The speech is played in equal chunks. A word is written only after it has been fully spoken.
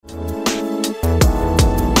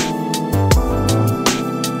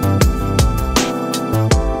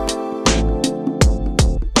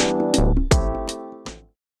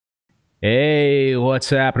Hey, what's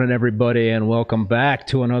happening, everybody, and welcome back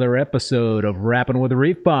to another episode of Rapping with a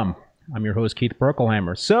Reef Bum. I'm your host, Keith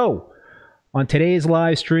Perkelhammer. So, on today's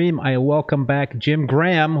live stream, I welcome back Jim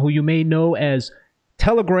Graham, who you may know as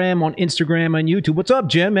Telegram on Instagram and YouTube. What's up,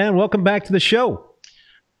 Jim, man? Welcome back to the show.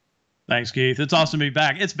 Thanks, Keith. It's awesome to be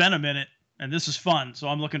back. It's been a minute, and this is fun, so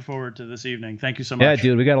I'm looking forward to this evening. Thank you so much. Yeah,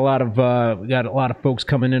 dude, we got a lot of folks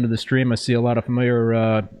coming into the stream. I see a lot of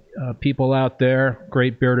familiar people out there.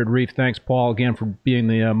 Great Bearded Reef. Thanks, Paul, again for being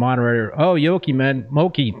the moderator. Oh, Yoki, man,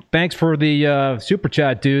 Moki, thanks for the super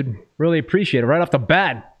chat, dude. Really appreciate it. Right off the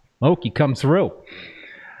bat, Moki comes through.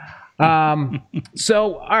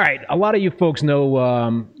 So, all right, a lot of you folks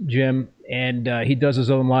know Jim, and he does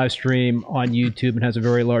his own live stream on YouTube and has a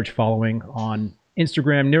very large following on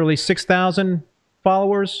Instagram. Nearly 6,000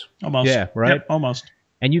 followers. Almost. Yeah, right? Yep, almost.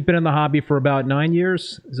 And you've been in the hobby for about 9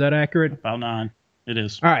 years. Is that accurate? About 9. It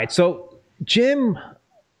is. All right, so Jim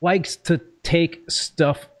likes to take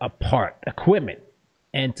stuff apart, equipment,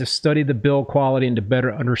 and to study the build quality and to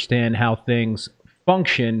better understand how things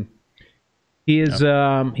function. He is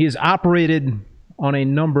he has operated on a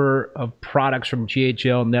number of products from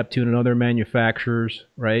GHL, Neptune, and other manufacturers,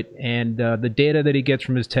 right? And the data that he gets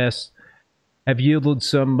from his tests have yielded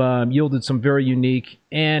some very unique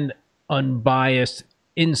and unbiased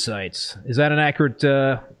insights. Is that an accurate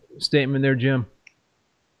statement there, Jim?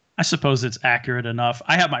 I suppose it's accurate enough.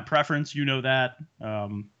 I have my preference, you know that,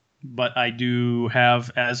 but I do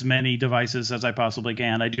have as many devices as I possibly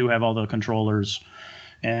can. I do have all the controllers,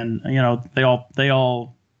 and you know they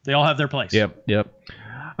all have their place. Yep.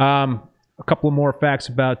 A couple of more facts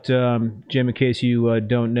about Jim, in case you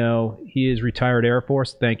don't know. He is retired Air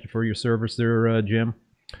Force. Thank you for your service there, Jim.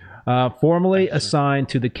 Formerly assigned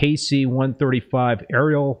to the KC-135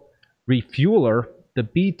 aerial refueler, the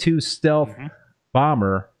B-2 stealth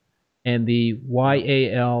bomber, and the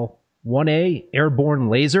YAL-1A airborne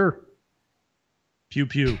laser. Pew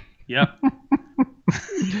pew. Yep.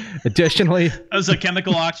 Additionally, that was a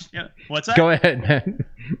chemical oxygen. What's that? Go ahead, man.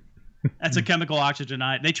 That's a chemical oxygen.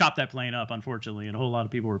 They chopped that plane up, unfortunately, and a whole lot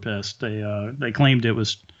of people were pissed. They claimed it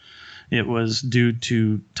was due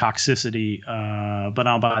to toxicity, but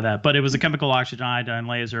I'll buy that. But it was a chemical oxygen iodine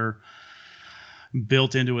laser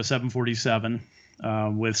built into a 747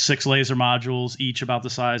 with 6 laser modules, each about the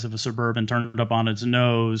size of a Suburban, turned up on its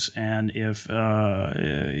nose. And if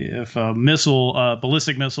a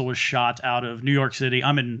ballistic missile was shot out of New York City,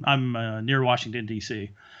 I'm near Washington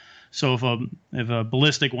D.C. So if a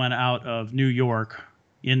ballistic went out of New York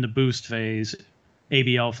in the boost phase,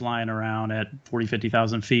 ABL flying around at 40,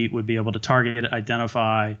 50,000 feet would be able to target it,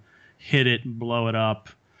 identify, hit it, blow it up,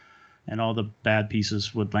 and all the bad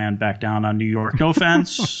pieces would land back down on New York. No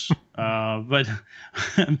offense, but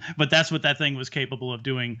that's what that thing was capable of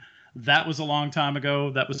doing. That was a long time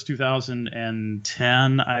ago. That was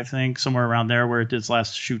 2010, I think, somewhere around there, where it did its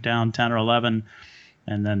last shoot down, 10 or 11.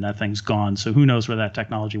 And then that thing's gone. So who knows where that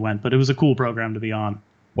technology went. But it was a cool program to be on.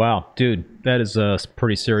 Wow, dude, that is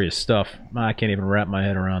pretty serious stuff. I can't even wrap my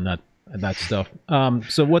head around that stuff.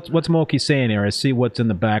 So what's Moki saying here? I see what's in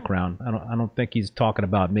the background. I don't think he's talking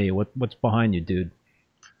about me. What's behind you, dude?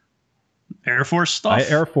 Air Force stuff.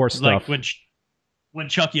 Air Force stuff. Like when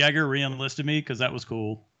Chuck Yeager re-enlisted me, because that was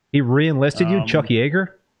cool. He re-enlisted you, Chuck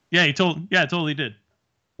Yeager? Yeah, totally did.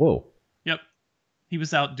 Whoa. Yep. He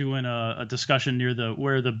was out doing a discussion near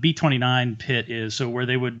where the B-29 pit is, so where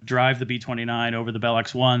they would drive the B-29 over the Bell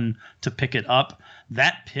X-1 to pick it up.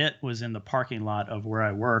 That pit was in the parking lot of where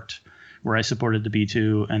I worked, where I supported the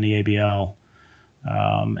B-2 and the ABL.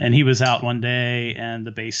 And he was out one day, and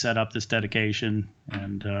the base set up this dedication,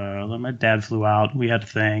 and my dad flew out. We had a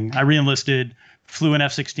thing. I re-enlisted, flew an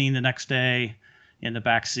F-16 the next day in the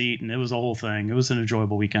back seat, and it was a whole thing. It was an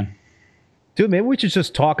enjoyable weekend. Dude, maybe we should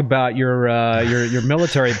just talk about your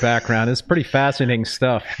military background. It's pretty fascinating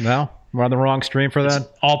stuff. No, we're on the wrong stream for that.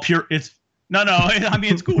 It's all pure. No. I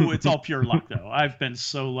mean, it's cool. It's all pure luck, though. I've been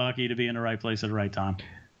so lucky to be in the right place at the right time.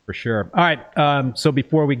 For sure. All right. So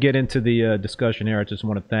before we get into the discussion here, I just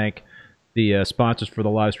want to thank the sponsors for the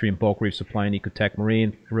live stream: Bulk Reef Supply and Ecotech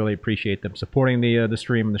Marine. I really appreciate them supporting the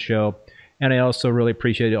stream and the show, and I also really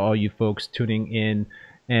appreciate all you folks tuning in.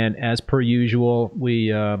 And as per usual,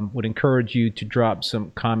 we would encourage you to drop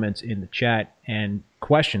some comments in the chat and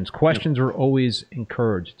questions. Questions are always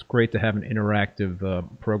encouraged. It's great to have an interactive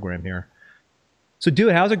program here. So,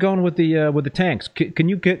 dude, how's it going with the tanks? Can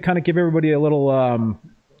you kind of give everybody a little,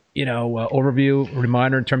 overview,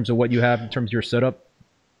 reminder in terms of what you have in terms of your setup?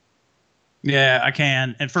 Yeah, I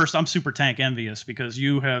can. And first, I'm super tank envious because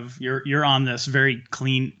you're on this very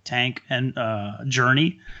clean tank and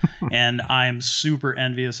journey, and I'm super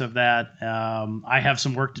envious of that. I have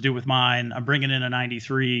some work to do with mine. I'm bringing in a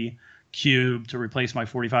 93 cube to replace my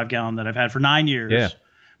 45 gallon that I've had for 9 years. Yeah.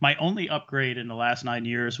 My only upgrade in the last 9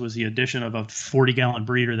 years was the addition of a 40 gallon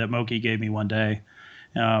breeder that Moki gave me one day.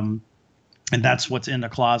 And that's what's in the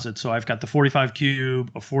closet. So I've got the 45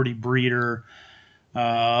 cube, a 40 breeder,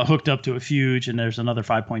 hooked up to a Fuge, and there's another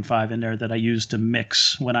 5.5 in there that I use to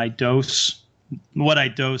mix when I dose. What I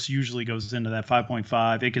dose usually goes into that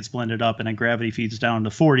 5.5. It gets blended up, and then gravity feeds down to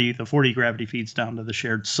 40. The 40 gravity feeds down to the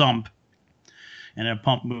shared sump, and a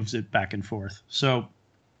pump moves it back and forth. So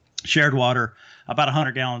shared water, about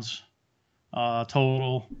 100 gallons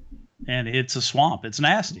total, and it's a swamp. It's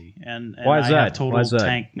nasty. And Why is I that? have total Why is that?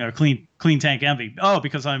 tank, clean tank envy. Oh,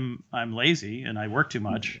 because I'm lazy and I work too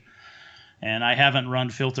much. And I haven't run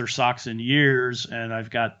filter socks in years, and I've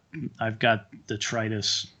got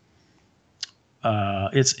detritus.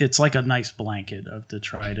 It's like a nice blanket of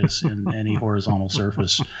detritus in any horizontal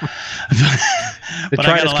surface.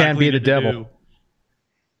 Detritus can be the devil.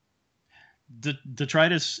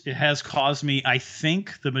 Detritus, it has caused me, I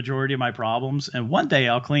think, the majority of my problems. And one day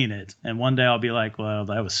I'll clean it, and one day I'll be like, "Well,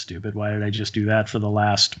 that was stupid. Why did I just do that for the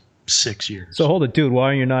last 6 years?" So hold it, dude.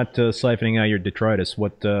 Why are you not siphoning out your detritus?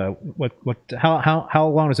 How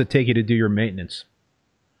long does it take you to do your maintenance?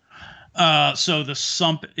 So the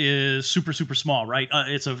sump is super, super small, right?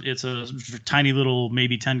 It's a tiny little,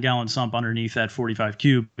 maybe 10-gallon sump underneath that 45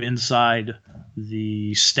 cube inside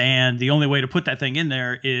the stand. The only way to put that thing in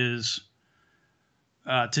there is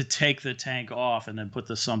to take the tank off and then put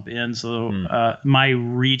the sump in. So my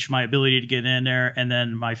ability to get in there, and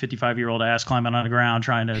then my 55-year-old ass climbing on the ground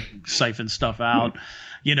trying to siphon stuff out,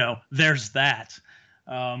 there's that.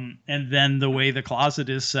 And then the way the closet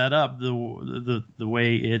is set up, the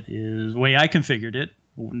way it is, the way I configured it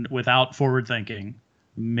without forward thinking,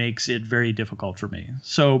 makes it very difficult for me.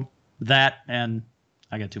 So that, and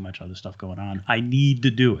I got too much other stuff going on. I need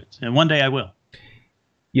to do it, and one day I will.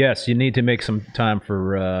 Yes, you need to make some time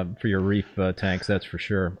for your reef tanks. That's for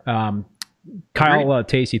sure. Kyle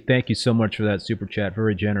Tacey, thank you so much for that super chat.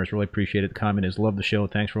 Very generous. Really appreciate it. The comment is, love the show.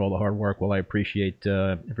 Thanks for all the hard work. Well, I appreciate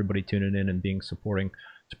everybody tuning in and being supporting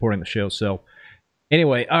the show. So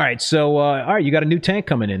anyway, all right. So all right, you got a new tank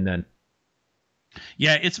coming in then.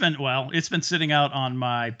 Yeah, it's been sitting out on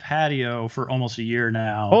my patio for almost a year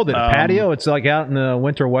now. Hold it, patio? It's like out in the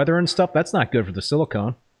winter weather and stuff. That's not good for the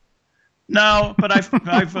silicone. No, but I've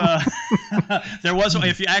there was,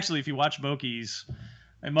 if you watch Moki's,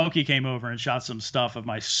 and Moki came over and shot some stuff of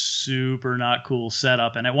my super not cool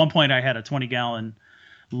setup, and at one point I had a 20-gallon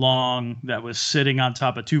long that was sitting on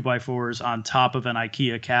top of 2x4s on top of an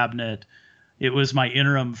IKEA cabinet. It was my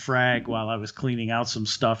interim frag while I was cleaning out some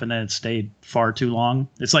stuff, and then it stayed far too long.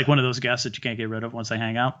 It's like one of those guests that you can't get rid of once they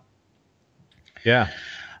hang out. Yeah.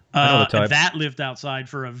 That lived outside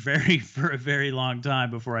for a very long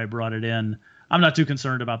time before I brought it in. I'm not too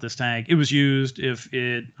concerned about this tank. It was used.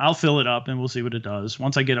 I'll fill it up and we'll see what it does.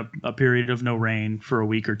 Once I get a period of no rain for a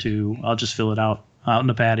week or two, I'll just fill it out in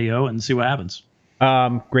the patio and see what happens.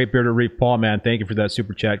 Great Bearded Reef Paul, man. Thank you for that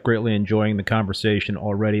super chat. Greatly enjoying the conversation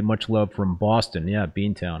already. Much love from Boston. Yeah,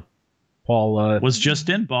 Beantown. Paul was just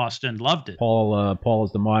in Boston. Loved it. Paul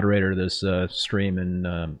is the moderator of this stream,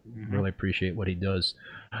 and really appreciate what he does.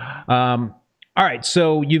 All right,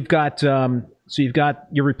 so you're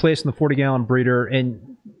replacing the 40-gallon breeder,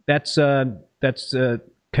 and that's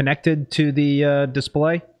connected to the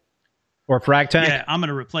display or frag tank. Yeah, I'm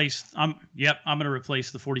gonna replace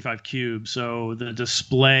the 45 cube. So the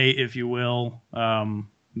display, if you will,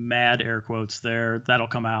 mad air quotes there, that'll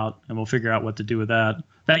come out, and we'll figure out what to do with that.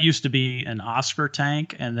 That used to be an Oscar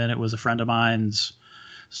tank, and then it was a friend of mine's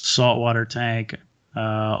saltwater tank.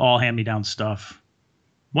 All hand-me-down stuff.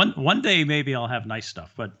 One day maybe I'll have nice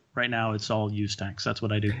stuff, but right now it's all used tanks. That's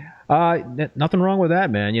what I do. Nothing wrong with that,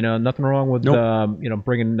 man. Nothing wrong with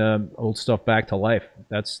bringing old stuff back to life.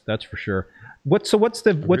 That's for sure. What's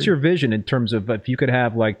your vision in terms of if you could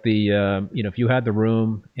have like the if you had the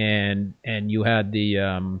room and you had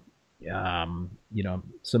the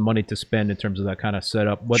some money to spend in terms of that kind of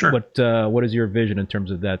setup. What is your vision in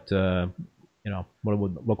terms of that? What it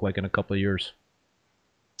would look like in a couple of years?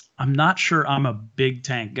 I'm not sure I'm a big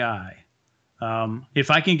tank guy.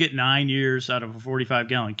 If I can get 9 years out of a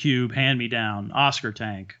 45-gallon cube, hand me down Oscar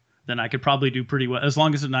tank, then I could probably do pretty well, as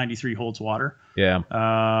long as the 93 holds water. Yeah.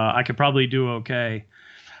 I could probably do okay.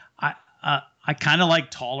 I kind of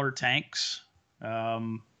like taller tanks.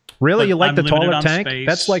 Really? You like the taller tank? Space.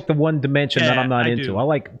 That's like the one dimension that I'm not into. I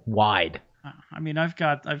like wide. I mean, I've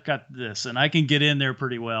got this, and I can get in there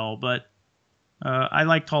pretty well, but I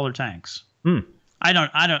like taller tanks.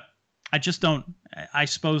 I just don't. I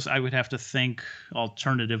suppose I would have to think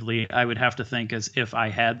alternatively. I would have to think as if I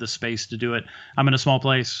had the space to do it. I'm in a small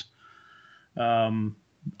place.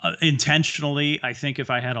 Intentionally, I think if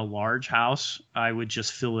I had a large house, I would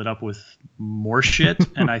just fill it up with more shit,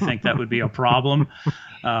 and I think that would be a problem.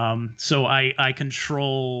 So I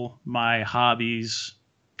control my hobbies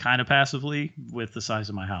kind of passively with the size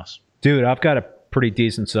of my house. Dude, I've got a pretty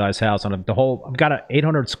decent sized house on I've got an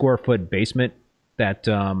 800 square foot basement that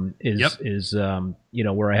is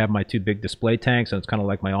where I have my two big display tanks, and it's kind of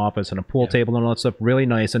like my office, and a pool table and all that stuff. Really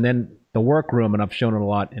nice. And then the workroom, and I've shown it a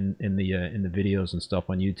lot in the videos and stuff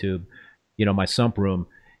on YouTube. My sump room,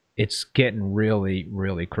 it's getting really,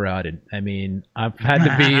 really crowded. I mean, I've had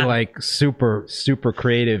to be like super, super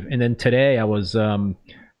creative. And then today I was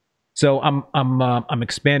so I'm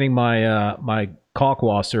expanding my my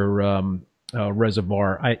Kalkwasser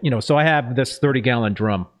reservoir. So I have this 30-gallon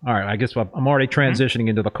drum. All right, I guess I'm already transitioning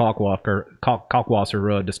into the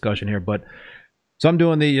Kalkwasser discussion here, but so I'm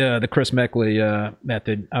doing the Chris Meckley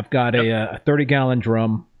method. I've got a 30-gallon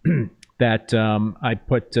drum that I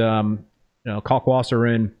put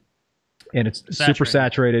Kalkwasser in, and it's super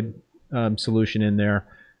saturated solution in there.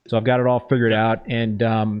 So I've got it all figured out, and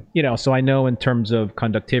so I know in terms of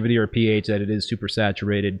conductivity or pH that it is super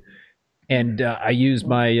saturated. And I use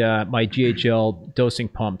my my GHL dosing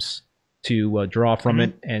pumps to draw from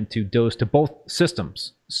it and to dose to both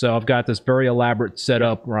systems. So I've got this very elaborate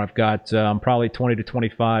setup where I've got probably 20 to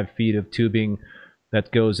 25 feet of tubing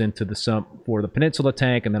that goes into the sump for the Peninsula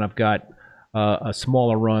tank, and then I've got a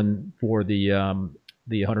smaller run for the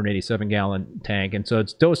 187-gallon tank. And so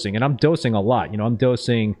it's dosing, and I'm dosing a lot. I'm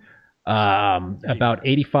dosing about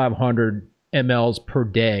 8,500 mLs per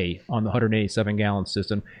day on the 187-gallon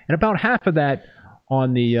system, and about half of that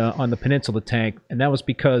on the Peninsula tank. And that was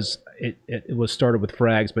because it was started with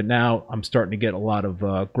frags, but now I'm starting to get a lot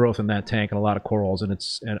of growth in that tank and a lot of corals, and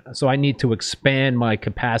so I need to expand my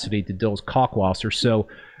capacity to dose Kalkwasser. So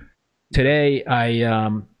today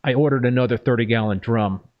I ordered another 30-gallon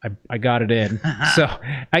drum. I got it in, so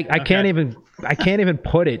I can't even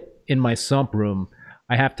put it in my sump room.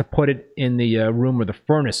 I have to put it in the room where the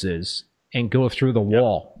furnace is and go through the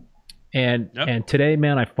wall. And today,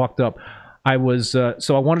 man, I fucked up. I was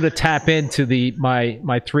so I wanted to tap into my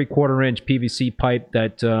 3/4 inch PVC pipe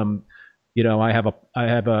that I have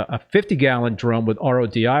a 50-gallon drum with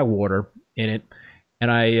RODI water in it, and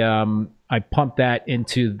I pumped that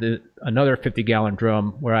into another 50-gallon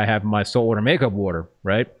drum where I have my saltwater makeup water,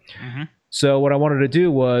 right? So what I wanted to do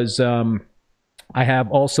was I have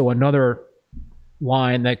also another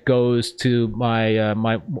line that goes to my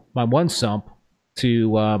my one sump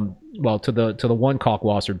to the one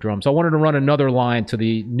Kalkwasser drum. So I wanted to run another line to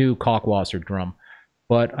the new Kalkwasser drum,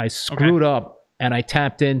 but I screwed up and I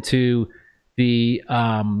tapped into the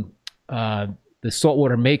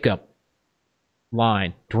saltwater makeup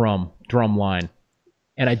line drum line,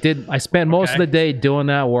 and I spent most of the day doing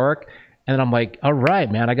that work. And then I'm like, all right,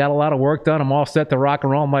 man, I got a lot of work done. I'm all set to rock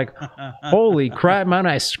and roll. I'm like, holy crap, man,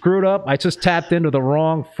 I screwed up. I just tapped into the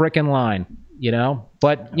wrong freaking line,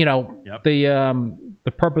 But,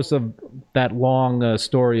 the purpose of that long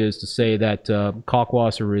story is to say that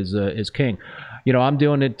Kalkwasser is king. I'm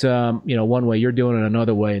doing it, one way. You're doing it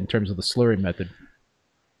another way in terms of the slurry method.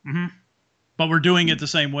 But we're doing it the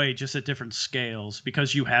same way, just at different scales.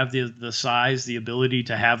 Because you have the size, the ability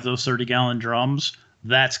to have those 30-gallon drums,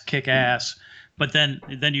 that's kick-ass. But then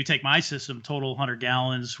you take my system, total 100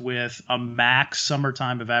 gallons with a max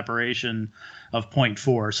summertime evaporation of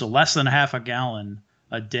 0.4. So less than half a gallon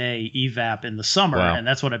a day evap in the summer. Wow. And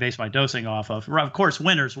that's what I base my dosing off of. Of course,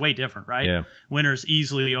 winter's way different, right? Yeah. Winter's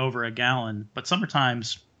easily over a gallon, but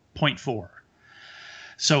summertime's 0.4.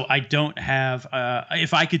 So I don't have,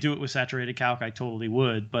 if I could do it with saturated calc, I totally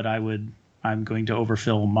would, but I'm going to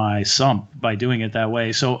overfill my sump by doing it that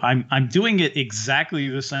way. So I'm doing it exactly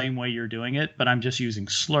the same way you're doing it, but I'm just using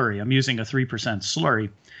slurry. I'm using a 3%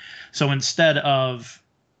 slurry. So instead of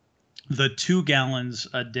the 2 gallons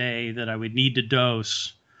a day that I would need to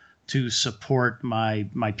dose to support my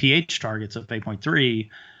pH targets of 8.3,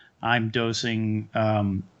 I'm dosing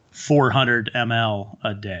 400 ml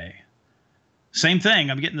a day. Same thing.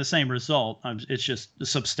 I'm getting the same result. It's just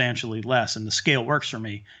substantially less, and the scale works for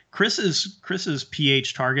me. Chris's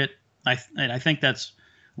pH target, and I think that's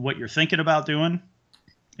what you're thinking about doing,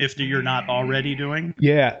 if you're not already doing.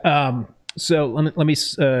 Yeah. So let me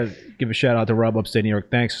give a shout out to Rob, upstate New York.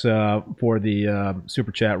 Thanks for the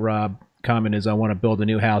super chat, Rob. comment is, I want to build a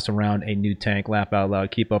new house around a new tank. Laugh out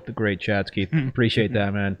loud. Keep up the great chats, Keith. Appreciate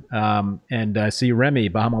that, man. And I see Remy,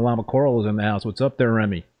 Bahama Llama Coral is in the house. What's up there,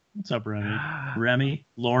 Remy? What's up, Remy? Remy,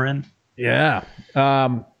 Lauren. Yeah.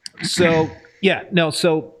 So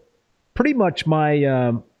pretty much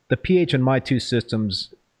my the pH in my two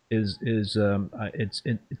systems is it's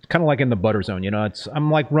kind of like in the butter zone.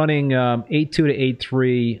 I'm like running 8.2 to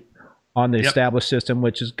 8.3 on the established system,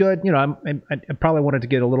 which is good. I probably wanted to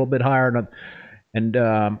get a little bit higher, and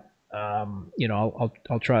I'll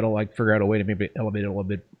try to like figure out a way to maybe elevate it a little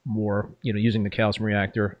bit more, using the calcium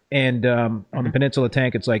reactor. And on the Peninsula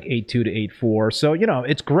tank, it's like 8.2 to 8.4. So,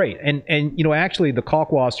 it's great. And actually the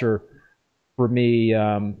Kalkwasser for me,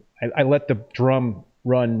 I let the drum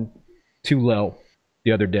run too low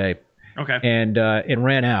the other day. Okay. And it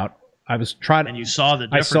ran out. I was trying to, and you saw the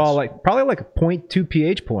difference. I saw probably like 0.2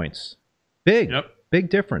 pH points. Big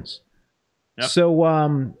difference. Yep.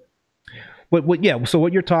 So, so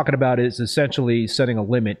what you're talking about is essentially setting a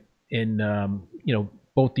limit in,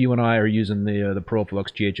 both you and I are using the Proflux,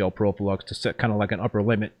 GHL Proflux, to set kind of like an upper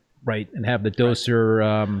limit, right? And have the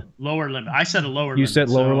doser lower limit. I set a lower limit. You set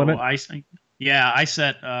lower limit? I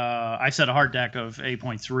set a hard deck of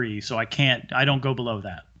 8.3, so I don't go below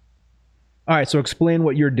that. All right, so explain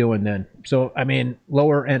what you're doing then. So, I mean,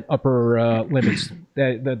 lower and upper limits.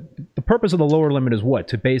 The purpose of the lower limit is what?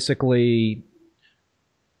 To basically...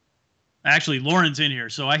 Actually, Lauren's in here,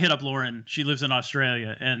 so I hit up Lauren. She lives in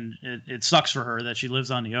Australia, and it sucks for her that she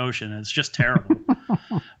lives on the ocean. It's just terrible.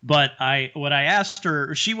 But what I asked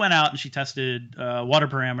her, she went out and she tested water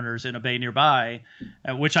parameters in a bay nearby,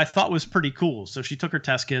 which I thought was pretty cool. So she took her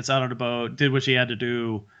test kits out on the boat, did what she had to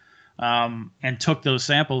do, and took those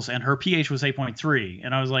samples, and her pH was 8.3.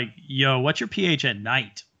 And I was like, yo, what's your pH at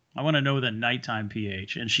night? I want to know the nighttime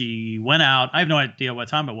pH. And she went out. I have no idea what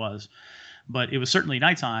time it was, but it was certainly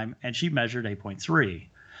nighttime, and she measured 8.3.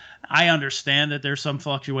 I understand that there's some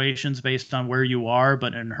fluctuations based on where you are,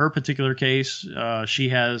 but in her particular case, she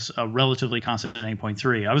has a relatively constant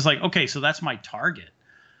 8.3. I was like, okay, so that's my target.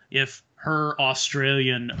 If her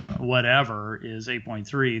Australian whatever is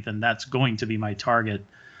 8.3, then that's going to be my target.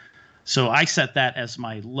 So I set that as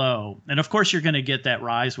my low. And of course, you're going to get that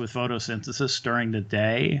rise with photosynthesis during the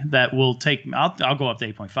day. That will take, I'll go up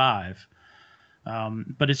to 8.5.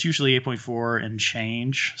 But it's usually 8.4 and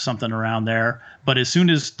change, something around there. But as soon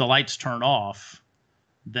as the lights turn off,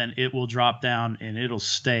 then it will drop down and it'll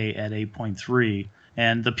stay at 8.3.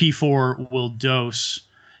 And the P4 will dose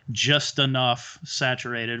just enough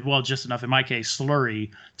saturated, well, just enough, in my case, slurry,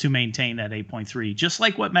 to maintain that 8.3, just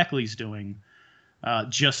like what Meckley's doing,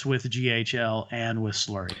 just with GHL and with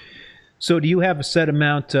slurry. So do you have a set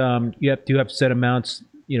amount, do you have set amounts,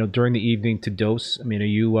 during the evening to dose? I mean, are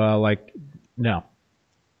you no.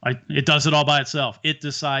 It does it all by itself. It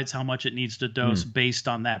decides how much it needs to dose based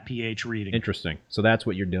on that pH reading. Interesting. So that's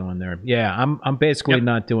what you're doing there. Yeah, I'm basically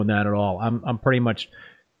not doing that at all. I'm pretty much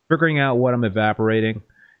figuring out what I'm evaporating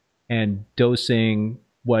and dosing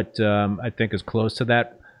what I think is close to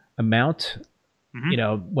that amount,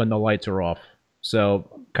 when the lights are off.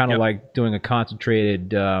 So kind of like doing a concentrated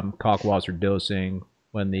Kalkwasser dosing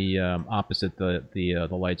when the opposite the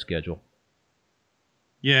light schedule.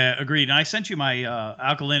 Yeah, agreed. And I sent you my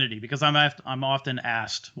alkalinity because I'm often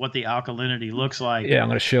asked what the alkalinity looks like. Yeah, I'm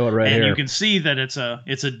going to show it right here. And you can see that it's a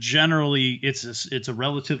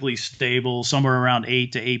relatively stable, somewhere around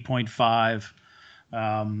 8 to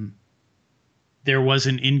 8.5. There was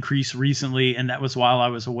an increase recently, and that was while I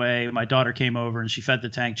was away. My daughter came over and she fed the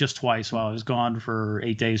tank just twice while I was gone for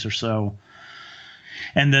 8 days or so.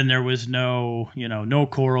 And then there was no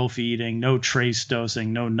coral feeding, no trace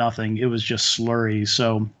dosing, no nothing. It was just slurry.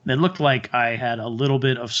 So it looked like I had a little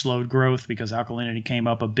bit of slowed growth because alkalinity came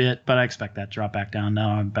up a bit, but I expect that to drop back down. Now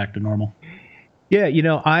I'm back to normal. Yeah,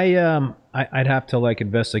 I'd have to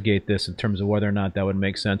investigate this in terms of whether or not that would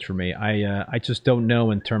make sense for me. I just don't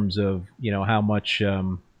know in terms of how much.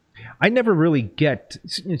 I never really get.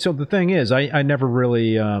 So the thing is, I never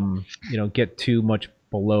really get too much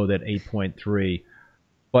below that 8.3.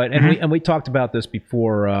 But and we talked about this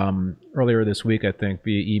before earlier this week, I think,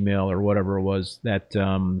 via email or whatever it was, that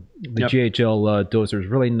the GHL doser is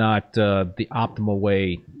really not the optimal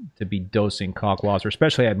way to be dosing Kalkwasser,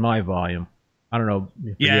 especially at my volume. I don't know.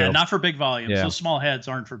 Not for big volumes. Yeah. So small heads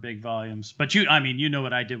aren't for big volumes. But you know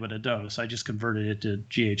what I did with a dose. I just converted it to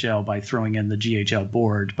GHL by throwing in the GHL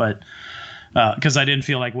board, but because I didn't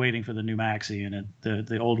feel like waiting for the new Maxi, and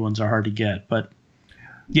the old ones are hard to get. But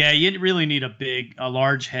yeah, you really need a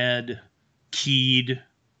large head, keyed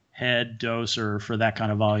head doser for that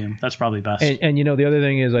kind of volume. That's probably best. And you know, the other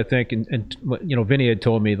thing is, I think, and you know, Vinny had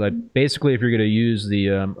told me, like, basically, if you're going to use the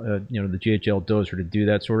you know, the GHL doser to do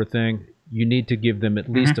that sort of thing, you need to give them at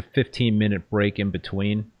least a 15-minute break in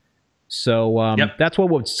between. So that's what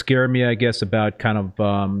would scare me, I guess, about kind of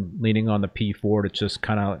leaning on the P4 to just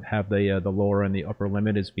kind of have the lower and the upper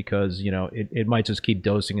limit, is because, you know, it might just keep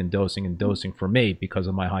dosing and dosing and dosing for me because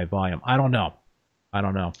of my high volume. I don't know.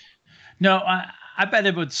 No, I bet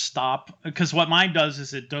it would stop, because what mine does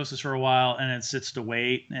is it doses for a while and it sits to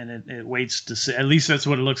wait, and it waits to see. At least that's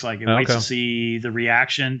what it looks like. It waits to see the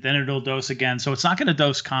reaction, then it'll dose again. So it's not going to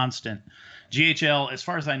dose constant. GHL, as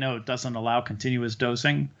far as I know, doesn't allow continuous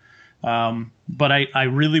dosing. But I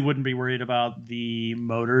really wouldn't be worried about the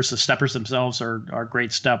motors. The steppers themselves are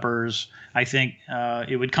great steppers. I think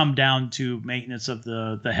it would come down to maintenance of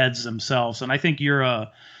the heads themselves. And I think you're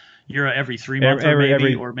a every 3 months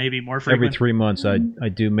or maybe more frequent. Every 3 months I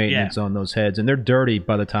do maintenance on those heads, and they're dirty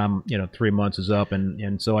by the time, you know, 3 months is up,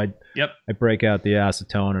 and so I break out the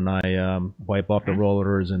acetone and I wipe off the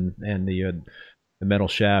rollers and the metal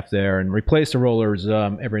shaft there, and replace the rollers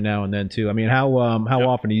every now and then too. I mean, how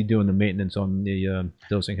often are you doing the maintenance on the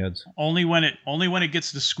dosing heads? Only when it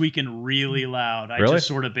gets to squeaking really loud. I Really? just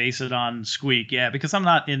sort of base it on squeak. Yeah, because I'm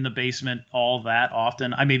not in the basement all that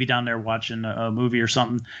often. I may be down there watching a movie or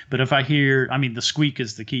something, but if I hear, I mean, the squeak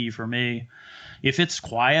is the key for me. If it's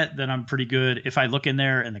quiet, then I'm pretty good. If I look in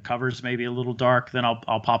there and the cover's maybe a little dark, then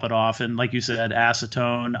I'll pop it off. And like you said,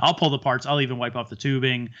 acetone. I'll pull the parts. I'll even wipe off the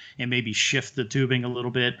tubing and maybe shift the tubing a little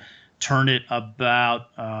bit, turn it about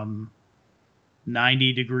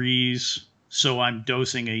 90 degrees, so I'm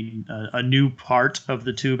dosing a new part of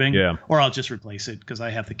the tubing. Yeah. Or I'll just replace it because I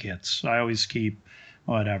have the kits. I always keep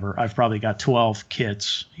whatever. I've probably got 12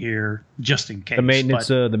 kits here just in case. The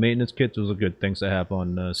maintenance kits, those are good things to have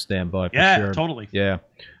on standby. For yeah, sure. Totally. Yeah.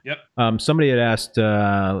 Yep. Somebody had asked,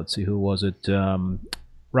 let's see, who was it?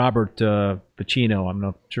 Robert Pacino. I'm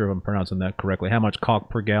not sure if I'm pronouncing that correctly. How much caulk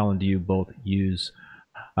per gallon do you both use?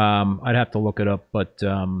 I'd have to look it up, but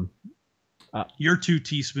you're 2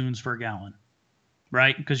 teaspoons per gallon,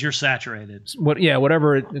 right? Because you're saturated.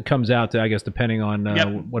 Whatever it comes out to, I guess, depending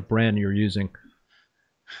on what brand you're using.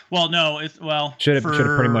 Well, no, should it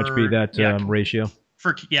pretty much be that ratio?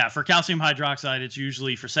 For calcium hydroxide, it's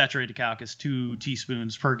usually, for saturated calc, it's 2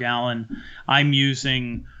 teaspoons per gallon. I'm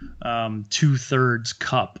using 2/3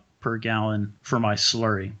 cup per gallon for my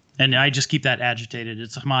slurry, and I just keep that agitated.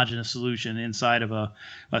 It's a homogeneous solution inside of a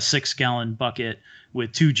 6-gallon bucket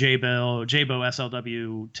with 2 Jabo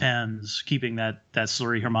SLW 10s, keeping that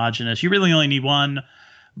slurry homogeneous. You really only need one.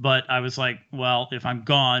 But I was like, well, if I'm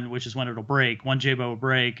gone, which is when it'll break, one Jabo will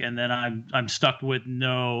break, and then I'm stuck with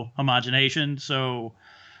no homogenation. So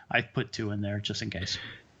I put 2 in there just in case.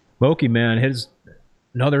 Moki, man, his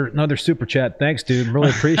another super chat. Thanks, dude.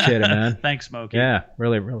 Really appreciate it, man. Thanks, Moki. Yeah,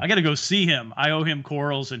 really. I got to go see him. I owe him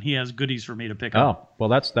corals, and he has goodies for me to pick up. Oh, well,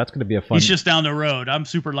 that's going to be a fun. He's just down the road. I'm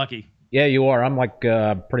super lucky. Yeah, you are. I'm like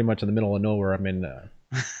pretty much in the middle of nowhere. I mean,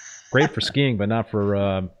 great for skiing, but not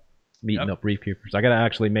for meeting up reef keepers. I got to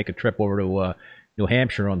actually make a trip over to New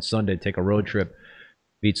Hampshire on Sunday, take a road trip,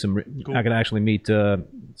 meet some. Cool. I can actually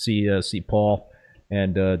see Paul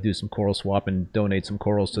and do some coral swap and donate some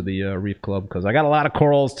corals to the reef club, because I got a lot of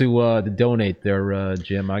corals to donate there,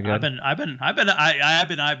 Jim. I've been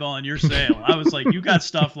eyeballing your sale. I was like, you got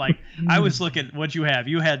stuff like, I was looking what you have.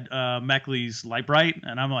 You had Meckley's Light Bright,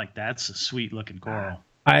 and I'm like, that's a sweet looking coral.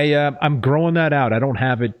 I'm growing that out. I don't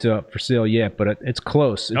have it for sale yet, but it's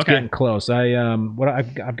close. It's getting close.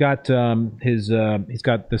 I've got he's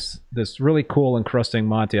got this really cool encrusting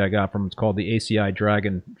Monty I got from, it's called the ACI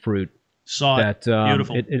Dragon Fruit.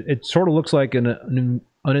 Beautiful. It sort of looks like an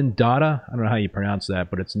Unindata. I don't know how you pronounce that,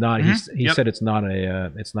 but it's not. He said it's not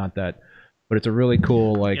that, but it's a really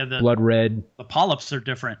cool blood red. The polyps are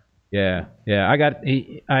different. Yeah. I got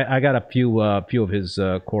a few of his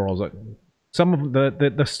corals. Some of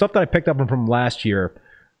the stuff that I picked up from last year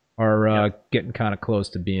are getting kind of close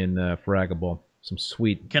to being fraggable. Some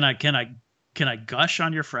sweet. Can I gush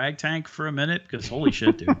on your frag tank for a minute? Because holy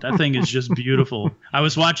shit, dude, that thing is just beautiful. I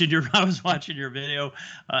was watching your video,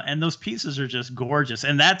 and those pieces are just gorgeous.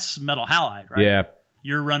 And that's metal halide, right? Yeah.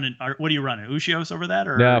 You're running. What are you running? Ushios over that,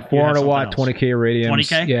 or 400 watt, 20K irradium.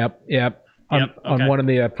 20K. Yep. On one of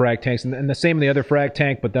the frag tanks, and the same in the other frag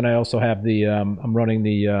tank. But then I also have the I'm running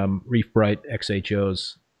the Reef Bright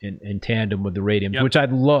XHOs in tandem with the radium, which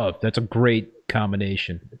I'd love. That's a great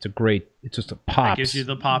combination. It's just a pop. Gives you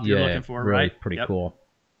the pop you're looking for, really, right? Pretty cool.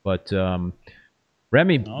 But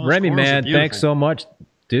Remy, man, thanks so much,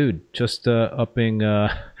 dude. Just upping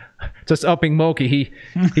just upping Moki.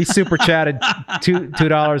 He super chatted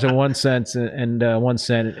 $2.01 and 1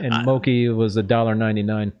 cent, and Moki was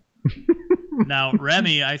 $1.99. Now,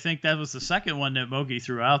 Remy, I think that was the second one that Moki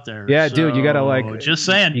threw out there. Yeah, so, dude, you gotta just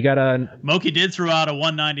saying. You gotta. Moki did throw out a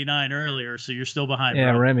 $1.99 earlier, so you're still behind.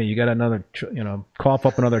 Yeah, bro. Remy, you got another. Cough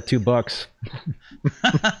up another $2.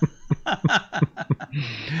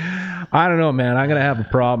 I don't know, man. I'm gonna have a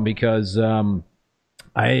problem because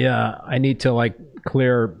I need to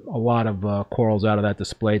clear a lot of corals out of that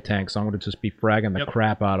display tank, so I'm gonna just be fragging the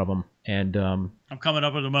crap out of them. And I'm coming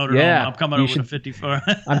up with a motor. Yeah, I'm coming up with a 54.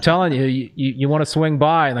 I'm telling you, you want to swing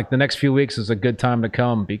by. Like the next few weeks is a good time to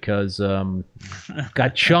come because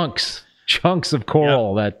got chunks of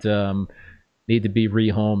coral that need to be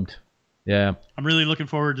rehomed. Yeah, I'm really looking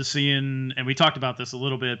forward to seeing, and we talked about this a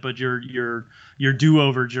little bit, but your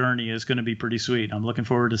do-over journey is going to be pretty sweet. I'm looking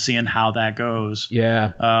forward to seeing how that goes.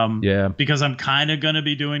 Yeah. Yeah. Because I'm kind of going to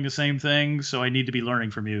be doing the same thing, so I need to be learning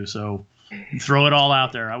from you. So throw it all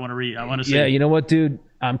out there. I want to see. Yeah, you know what, dude?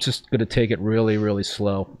 I'm just going to take it really, really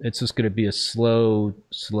slow. It's just going to be a slow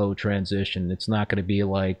transition. It's not going to be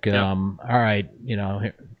like, all right,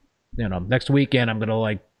 next weekend I'm going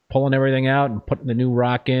to pulling everything out and putting the new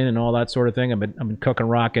rock in and all that sort of thing. I've been cooking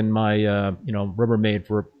rock in my Rubbermaid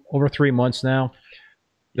for over 3 months now.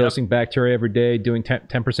 Dosing bacteria every day, doing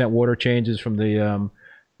 10% water changes from the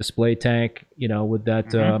display tank, with that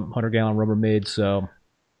 100-gallon Rubbermaid.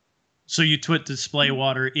 So you put display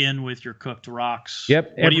water in with your cooked rocks.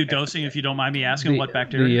 Yep. What are you dosing, if you don't mind me asking? What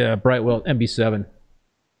bacteria? The Brightwell MB7.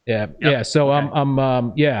 Yeah. Yep. Yeah. So okay. I'm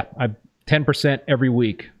 10% every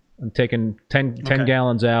week. I'm taking 10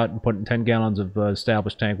 gallons out and putting 10 gallons of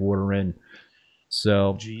established tank water in.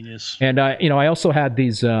 So genius. And I also had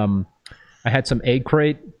these. I had some egg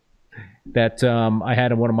crate that I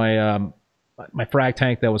had in one of my frag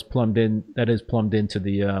tank that is plumbed into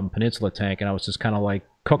the Peninsula tank, and I was just kind of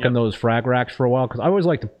cooking those frag racks for a while because I always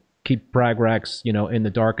like to keep frag racks in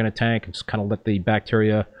the dark in a tank and just kind of let the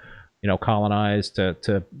bacteria colonize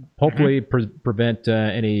to hopefully prevent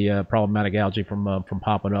any problematic algae from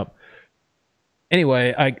popping up.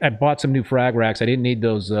 Anyway, I bought some new frag racks. I didn't need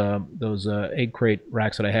those egg crate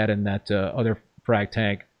racks that I had in that other frag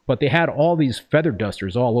tank, but they had all these feather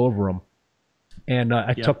dusters all over them, and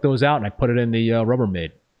I took those out and I put it in the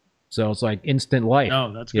Rubbermaid. So it's like instant life.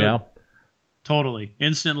 Oh, that's good. Totally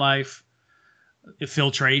instant life,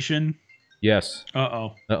 filtration. Yes.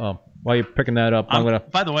 Uh-oh. While you're picking that up, I'm gonna.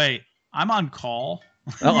 By the way, I'm on call.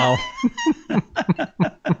 You're on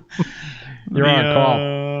call.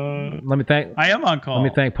 I am on call. Let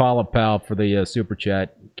me thank Paula Pal for the super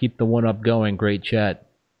chat. Keep the one up going. Great chat.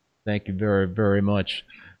 Thank you very, very much.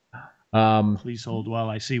 Please hold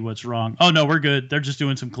while I see what's wrong. Oh no, we're good. They're just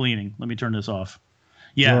doing some cleaning. Let me turn this off.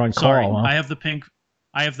 Yeah, you're on sorry. Call, huh?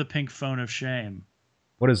 I have the pink phone of shame.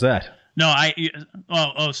 What is that? No,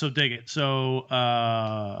 so dig it. So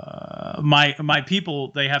my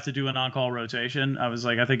people, they have to do an on-call rotation. I was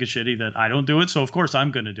like, I think it's shitty that I don't do it, so of course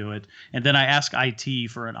I'm going to do it. And then I ask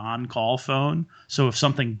IT for an on-call phone, so if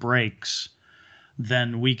something breaks,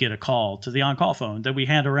 then we get a call to the on-call phone that we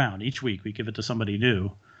hand around each week. We give it to somebody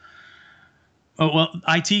new. Oh well,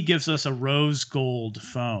 IT gives us a rose gold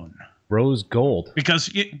phone. Rose gold, because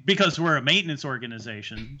we're a maintenance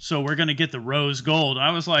organization, so we're going to get the rose gold.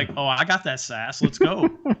 I was like, oh, I got that sass, let's go.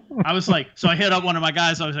 I was like, so I hit up one of my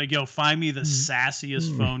guys. I was like, yo, find me the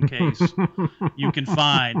sassiest phone case you can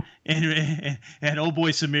find. And oh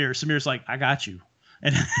boy, Samir's like, I got you.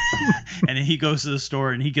 And and he goes to the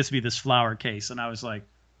store and he gets me this flower case, and I was like,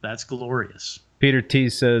 that's glorious. Peter T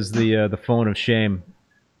says the phone of shame.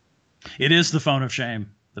 It is the phone of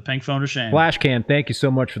shame. The pink phone of shame. Flashcan, thank you so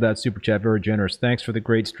much for that super chat. Very generous. Thanks for the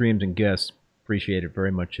great streams and guests. Appreciate it very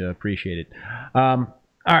much. Appreciate it. All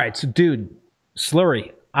right, so dude,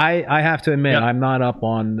 slurry. I have to admit, I'm not up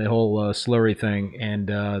on the whole slurry thing and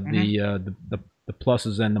the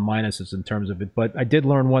pluses and the minuses in terms of it. But I did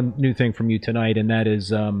learn one new thing from you tonight, and that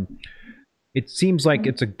is, it seems like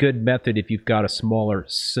it's a good method if you've got a smaller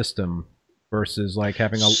system. Versus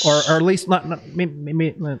having or at least let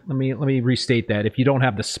me restate that. If you don't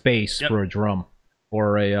have the space for a drum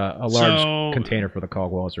or a large container for the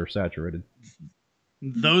cogwells or saturated,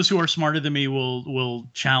 those who are smarter than me will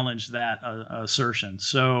challenge that assertion.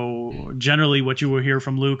 So generally, what you will hear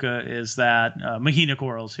from Luca is that Mahina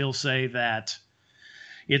corals. He'll say that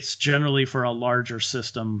it's generally for a larger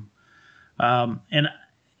system, and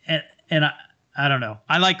I don't know.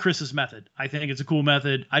 I like Chris's method. I think it's a cool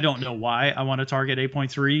method. I don't know why I want to target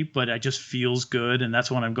 8.3, but it just feels good, and that's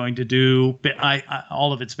what I'm going to do. But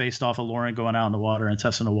all of it's based off of Lauren going out in the water and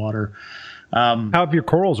testing the water. How have your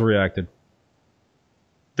corals reacted?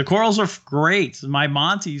 The corals are great. My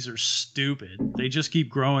Montes are stupid. They just keep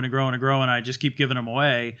growing and growing and growing. I just keep giving them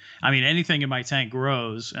away. I mean, anything in my tank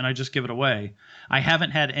grows, and I just give it away. I haven't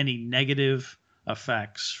had any negative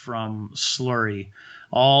effects from slurry.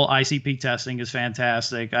 All ICP testing is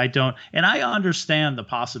fantastic. I understand the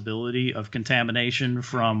possibility of contamination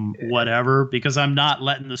from whatever, because I'm not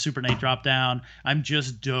letting the supernate drop down. I'm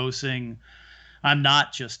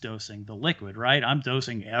not just dosing the liquid, right? I'm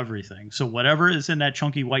dosing everything. So whatever is in that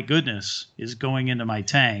chunky white goodness is going into my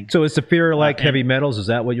tank. So is the fear like heavy metals? Is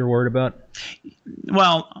that what you're worried about?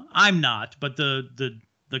 Well, I'm not, but the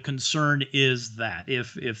concern is that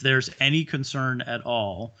if there's any concern at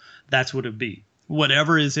all, that's what it'd be.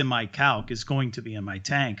 Whatever is in my calc is going to be in my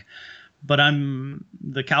tank. But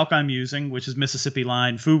the calc I'm using, which is Mississippi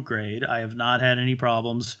line food grade, I have not had any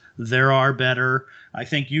problems. There are better. I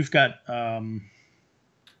think you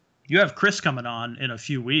have Chris coming on in a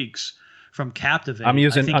few weeks from Captivate. I'm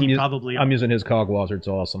using his Cogwasser. It's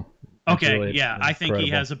awesome. Okay, really, yeah, I think he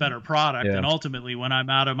has a better product, and ultimately, when I'm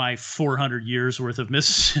out of my 400 years worth of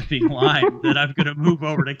Mississippi line, that I'm going to move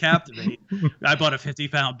over to Captivate. I bought a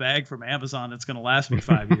 50-pound bag from Amazon that's going to last me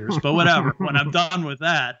 5 years, but whatever. When I'm done with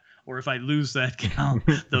that, or if I lose that calc,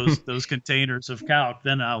 those containers of calc,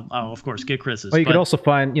 then I'll of course get Chris's. Well, you could also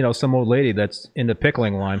find some old lady that's in the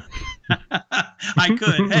pickling line. I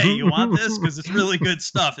could. Hey, you want this? Because it's really good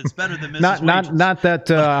stuff. It's better than Mrs. Not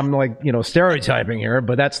that I'm like stereotyping here,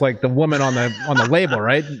 but that's like the woman on the label,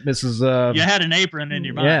 right, Mrs. You had an apron in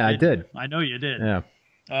your mouth. Yeah, I did. I know you did. Yeah.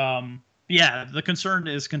 Yeah. The concern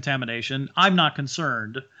is contamination. I'm not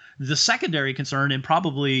concerned. The secondary concern, and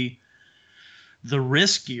probably the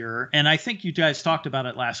riskier, and I think you guys talked about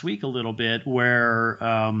it last week a little bit, where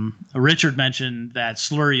Richard mentioned that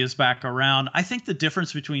slurry is back around. I think the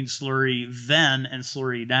difference between slurry then and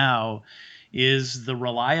slurry now is the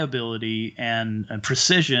reliability and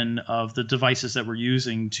precision of the devices that we're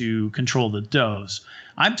using to control the dose.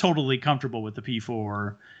 I'm totally comfortable with the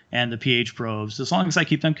P4 and the pH probes as long as I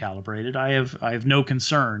keep them calibrated. I have no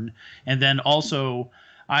concern. And then also,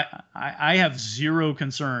 I have zero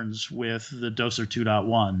concerns with the Doser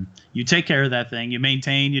 2.1. You take care of that thing. You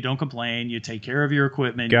maintain. You don't complain. You take care of your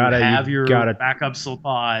equipment. You have your backup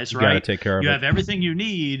supplies, right? Gotta take care of it. You have everything you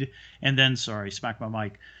need, and then smack my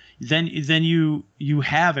mic. Then you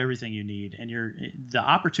have everything you need, and the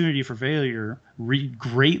opportunity for failure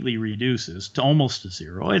greatly reduces to almost to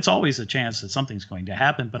zero. It's always a chance that something's going to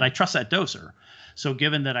happen, but I trust that doser. So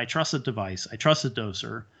given that I trust the device, I trust the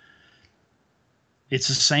doser. It's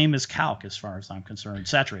the same as calc as far as I'm concerned,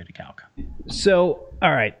 saturated calc. So,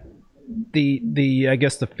 all right, I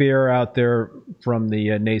guess the fear out there from the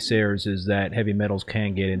naysayers is that heavy metals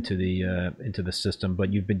can get into the system,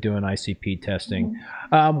 but you've been doing ICP testing.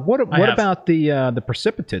 What about the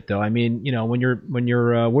precipitate though? I mean, when you're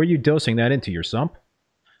where are you dosing that into, your sump?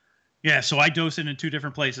 Yeah, so I dose it in two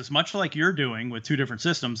different places, much like you're doing with two different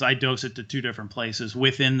systems. I dose it to two different places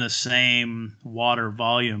within the same water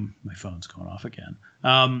volume. My phone's going off again.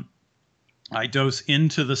 I dose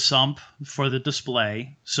into the sump for the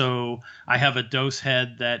display. So I have a dose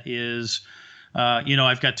head that is,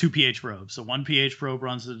 I've got two pH probes. So one pH probe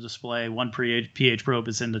runs the display, one pH probe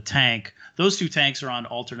is in the tank. Those two tanks are on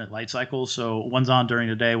alternate light cycles. So one's on during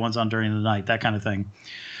the day, one's on during the night, that kind of thing.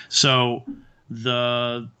 So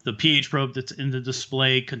the pH probe that's in the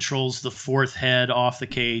display controls the fourth head off the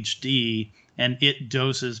KHD, and it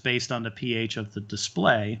doses based on the pH of the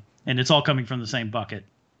display, and it's all coming from the same bucket.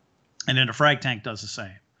 And then a frag tank does the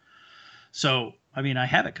same. So, I mean, I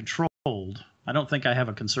have it controlled. I don't think I have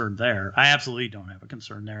a concern there. I absolutely don't have a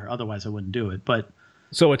concern there. Otherwise, I wouldn't do it. But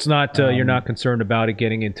so it's not you're not concerned about it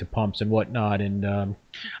getting into pumps and whatnot. And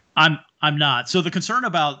I'm not. So the concern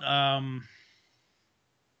about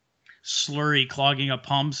slurry clogging up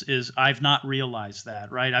pumps is I've not realized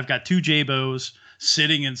that, right? I've got two JBOs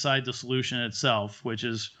sitting inside the solution itself, which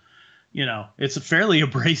is, it's a fairly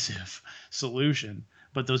abrasive solution,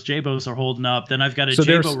 but those JBOs are holding up. Then I've got a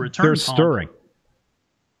JBO return they're pump. Stirring.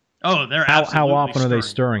 Oh, they're absolutely How often are they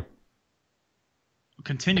stirring?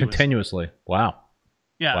 Continuously. Wow.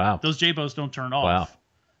 Yeah. Wow. Those JBOs don't turn off.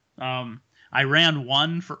 Wow. I ran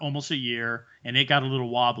one for almost a year, and it got a little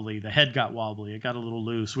wobbly. The head got wobbly. It got a little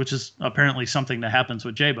loose, which is apparently something that happens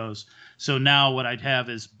with JBOs. So now what I'd have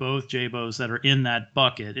is both JBOs that are in that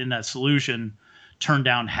bucket, in that solution, turned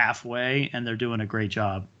down halfway, and they're doing a great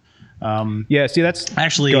job. Yeah, see, that's...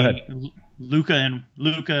 Actually, go ahead.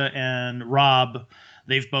 Luca and Rob,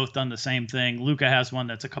 they've both done the same thing. Luca has one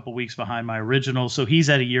that's a couple weeks behind my original, so he's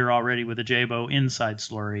at a year already with a JBO inside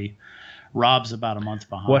slurry. Rob's about a month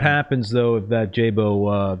behind. What happens though if that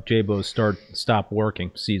JBO stop working,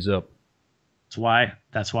 seize up?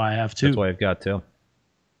 That's why I have two. That's why I've got two.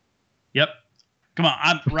 Yep. Come on,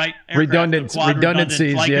 I'm right. Redundancies,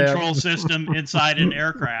 flight yeah. control system inside an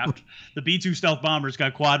aircraft. The B-2 stealth bomber's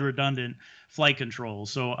got quad redundant flight control,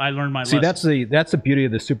 so I learned my lesson. That's the beauty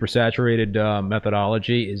of the supersaturated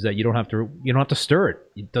methodology, is that you don't have to stir it.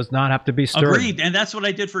 It does not have to be stirred. Agreed, and that's what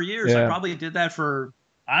I did for years. Yeah. I probably did that for,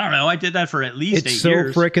 I don't know, I did that for at least It's 8 so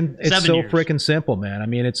years. It's so freaking simple, man. I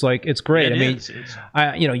mean, it's great. You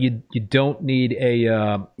don't need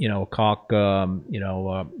a Koch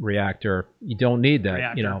reactor. You don't need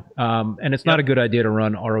that. And it's not a good idea to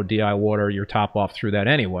run RODI water your top off through that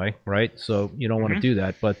anyway, right? So you don't want to do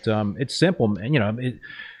that. But it's simple, and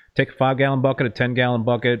take a 5-gallon bucket, a 10-gallon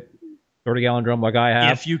bucket, 30-gallon drum like I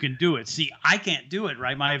have. If you can do it. See, I can't do it,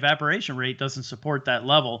 right? My evaporation rate doesn't support that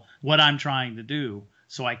level, what I'm trying to do.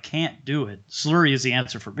 So I can't do it. Slurry is the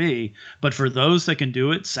answer for me. But for those that can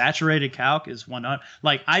do it, saturated calc is one.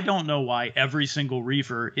 Like, I don't know why every single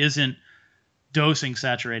reefer isn't dosing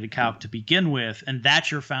saturated calc to begin with, and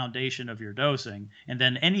that's your foundation of your dosing. And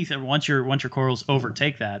then anything, once your corals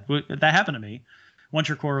overtake that happened to me. Once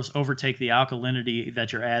your corals overtake the alkalinity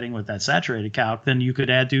that you're adding with that saturated calc, then you could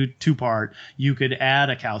add two-part. You could add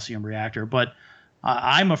a calcium reactor, but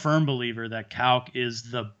I'm a firm believer that calc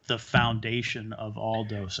is the foundation of all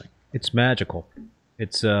dosing. It's magical.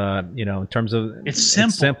 It's in terms of it's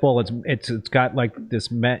simple. It's simple. It's got like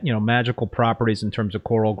this magical properties in terms of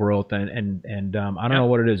coral growth and I don't know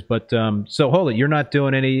what it is, but so hold it. You're not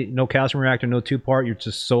doing no calcium reactor, no two-part. You're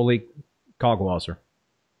just solely Kalkwasser.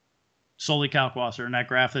 Solely Kalkwasser, and that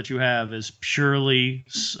graph that you have is purely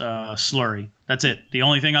slurry. That's it. The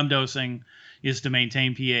only thing I'm dosing is to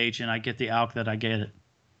maintain pH, and I get the alk that I get it.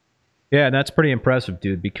 Yeah, that's pretty impressive,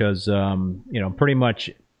 dude, because pretty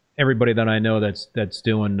much everybody that I know that's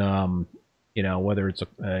doing whether it's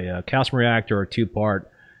a calcium reactor or a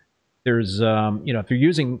two-part, there's if you're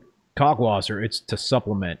using Kalkwasser, it's to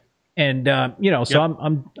supplement. And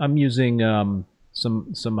so I'm using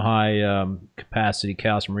some high capacity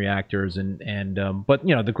calcium reactors but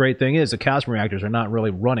the great thing is the calcium reactors are not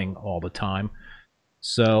really running all the time.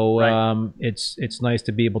 So right. It's nice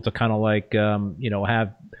to be able to kind of like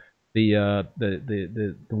have the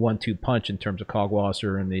 1-2 punch in terms of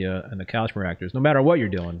Kalkwasser and the calcium reactors, no matter what you're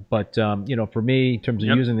doing. But for me, in terms of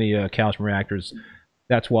using the calcium reactors,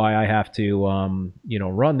 that's why I have to run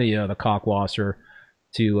the Kalkwasser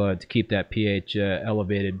to keep that pH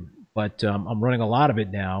elevated. But I'm running a lot of it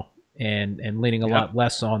now and leaning a lot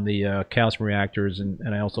less on the calcium reactors,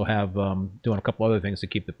 and I also have doing a couple other things to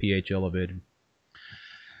keep the pH elevated.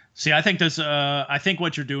 See, I think I think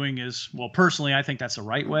what you're doing is, well, personally, I think that's the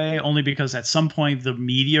right way, only because at some point the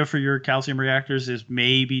media for your calcium reactors is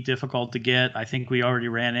maybe difficult to get. I think we already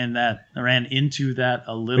ran into that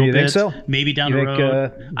a little bit. Think so? Maybe down the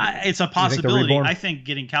road. It's a possibility. I think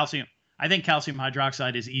calcium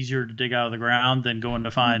hydroxide is easier to dig out of the ground than going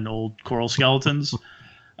to find old coral skeletons.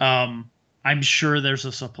 I'm sure there's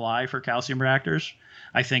a supply for calcium reactors.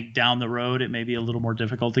 I think down the road it may be a little more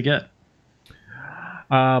difficult to get.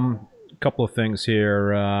 A couple of things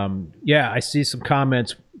here. I see some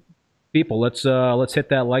comments. People, let's hit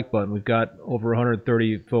that like button. We've got over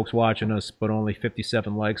 130 folks watching us, but only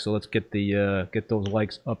 57 likes. So let's get those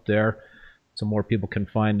likes up there, so more people can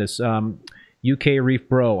find us. UK Reef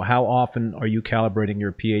Bro, how often are you calibrating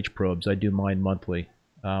your pH probes? I do mine monthly.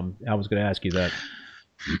 I was going to ask you that.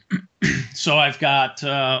 So I've got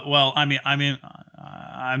I'm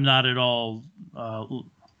not at all.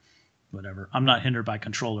 Whatever. I'm not hindered by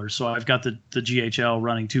controllers. So I've got the GHL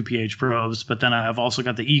running 2 pH probes, but then I've also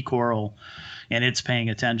got the eCoral, and it's paying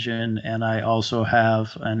attention, and I also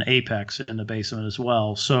have an Apex in the basement as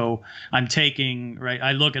well. So I'm taking,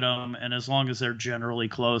 I look at them, and as long as they're generally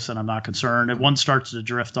close and I'm not concerned, if one starts to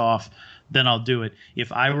drift off, then I'll do it.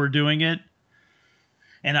 If I were doing it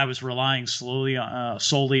and I was relying solely on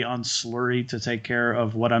slurry to take care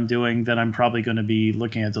of what I'm doing, then I'm probably going to be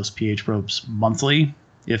looking at those pH probes monthly,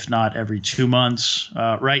 if not every 2 months.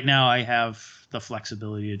 Right now, I have the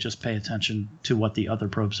flexibility to just pay attention to what the other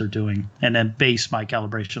probes are doing and then base my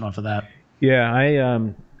calibration off of that. Yeah,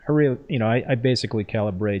 I basically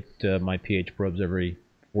calibrate my pH probes every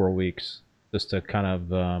 4 weeks, just to kind of,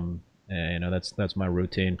 that's my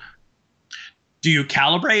routine. Do you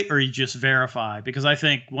calibrate or you just verify? Because I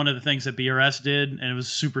think one of the things that BRS did, and it was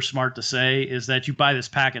super smart to say, is that you buy this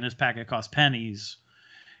packet, and this packet costs pennies,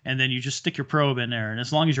 and then you just stick your probe in there. And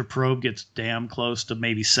as long as your probe gets damn close to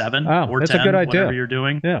maybe 7 or that's 10, a good idea. whatever you're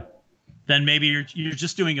doing, then maybe you're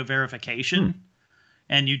just doing a verification,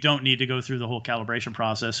 and you don't need to go through the whole calibration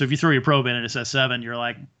process. So if you throw your probe in and it says 7, you're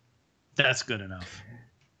like, that's good enough.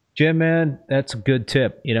 Jim, man, that's a good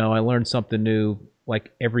tip. I learned something new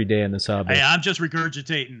like every day in this hobby. Hey, I'm just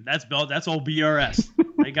regurgitating. That's old BRS.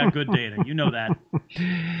 They got good data. You know that.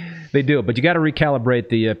 They do, but you got to recalibrate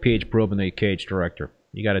the pH probe and the KH director.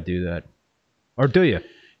 You got to do that. Or do you?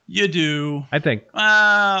 You do. I think.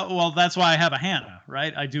 Well, that's why I have a HANA,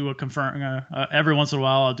 right? I do a every once in a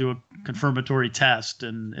while I'll do a confirmatory test,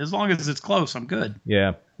 and as long as it's close, I'm good.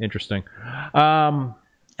 Yeah, interesting.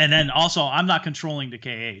 And then also, I'm not controlling the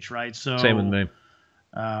KH, right? So same with me.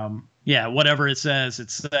 Yeah, whatever it says,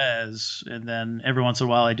 and then every once in a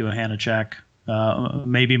while I do a HANA check.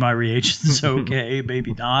 Maybe my reagent's okay,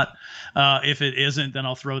 maybe not. If it isn't, then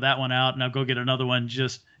I'll throw that one out and I'll go get another one.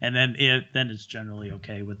 And then it's generally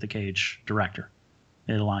okay with the KH director.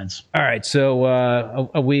 It aligns. All right, so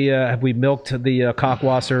have we milked the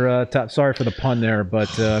Kalkwasser top? Sorry for the pun there,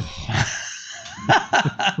 but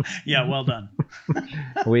yeah, well done.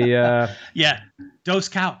 Yeah, dose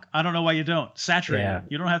calc. I don't know why you don't saturate. Yeah.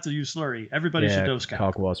 You don't have to use slurry. Everybody should dose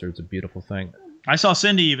calc. Kalkwasser, it's a beautiful thing. I saw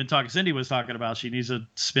Cindy even talking. Cindy was talking about she needs to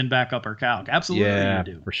spin back up her calc. Absolutely, yeah, you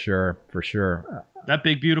do. For sure. That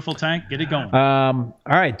big beautiful tank, get it going. All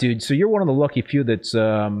right, dude. So you're one of the lucky few that's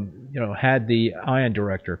had the ion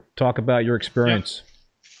director. Talk about your experience.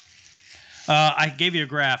 Yep. I gave you a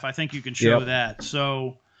graph. I think you can show that.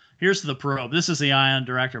 So here's the probe. This is the ion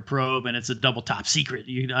director probe, and it's a double top secret.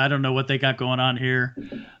 I don't know what they got going on here,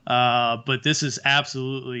 but this is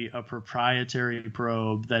absolutely a proprietary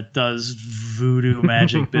probe that does voodoo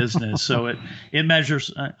magic business. So it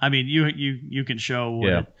measures. I mean, you can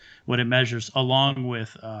show what it measures, along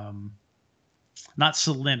with not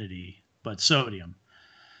salinity but sodium.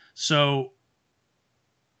 So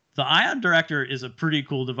the ion director is a pretty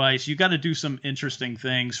cool device. You got to do some interesting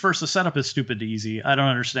things. First, the setup is stupid easy. I don't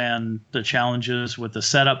understand the challenges with the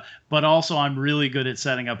setup, but also I'm really good at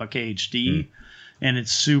setting up a KHD, and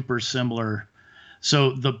it's super similar.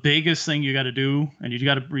 So the biggest thing you got to do, and you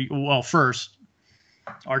got to first,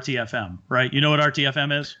 RTFM, right? You know what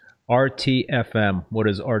RTFM is? RTFM. What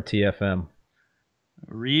is RTFM?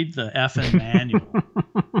 Read the effing manual.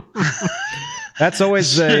 That's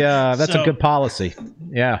always a good policy.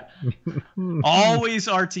 Yeah. Always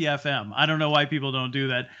RTFM. I don't know why people don't do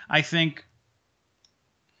that. I think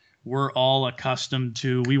we're all accustomed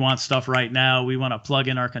to, we want stuff right now. We want to plug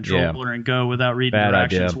in our controller and go without reading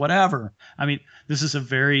directions, whatever. I mean, this is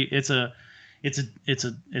it's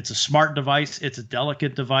a smart device. It's a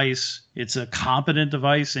delicate device. It's a competent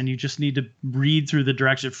device, and you just need to read through the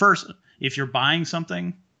direction. First, if you're buying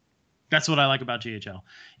something, that's what I like about GHL.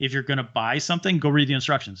 If you're going to buy something, go read the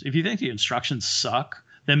instructions. If you think the instructions suck,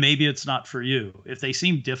 then maybe it's not for you. If they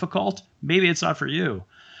seem difficult, maybe it's not for you.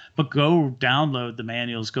 But go download the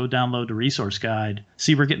manuals, go download the resource guide.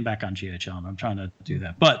 See, we're getting back on GHL, and I'm trying to do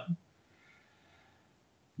that. But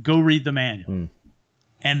go read the manual.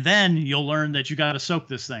 And then you'll learn that you got to soak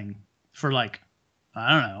this thing for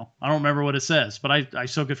I don't know. I don't remember what it says, but I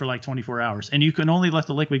soak it for 24 hours. And you can only let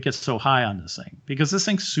the liquid get so high on this thing because this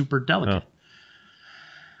thing's super delicate.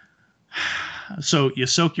 So you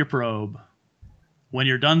soak your probe. When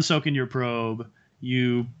you're done soaking your probe,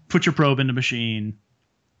 you put your probe in the machine.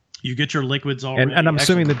 You get your liquids already. And I'm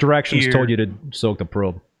assuming the directions told you to soak the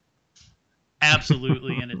probe.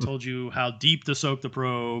 Absolutely. And it told you how deep to soak the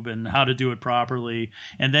probe and how to do it properly.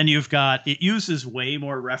 And then it uses way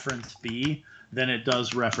more reference B than it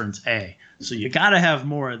does reference A. So you got to have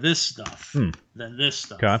more of this stuff than this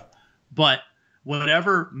stuff. Okay. But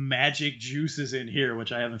whatever magic juice is in here,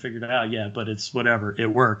 which I haven't figured out yet, but it's whatever, it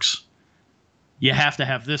works. You have to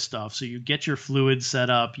have this stuff. So you get your fluid set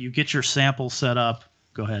up, you get your sample set up.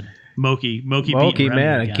 Go ahead. Moki,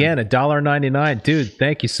 man, again, $1.99. Dude,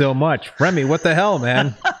 thank you so much. Remy, what the hell,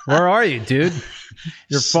 man? Where are you, dude?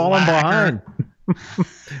 You're falling behind.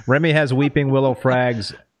 Remy has Weeping Willow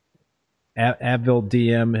frags. Avil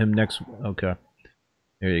DM him next. Okay.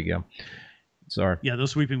 There you go. Sorry. Yeah,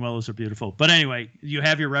 those Weeping Willows are beautiful. But anyway, you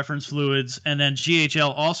have your reference fluids, and then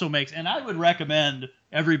GHL also makes, and I would recommend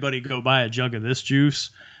everybody go buy a jug of this juice,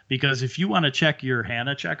 because if you want to check your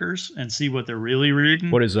HANA checkers and see what they're really reading.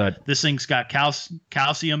 What is that? This thing's got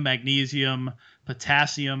calcium, magnesium,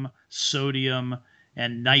 potassium, sodium,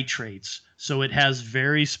 and nitrates. So it has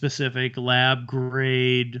very specific lab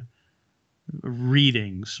grade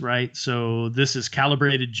readings, right? So this is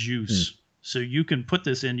calibrated juice. So you can put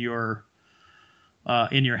this in your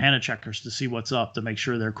HANA checkers to see what's up, to make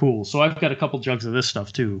sure they're cool. So I've got a couple jugs of this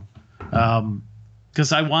stuff too,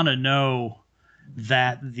 because I want to know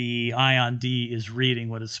that the Ion D is reading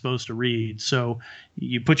what it's supposed to read. So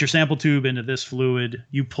you put your sample tube into this fluid,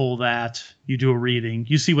 you pull that, you do a reading,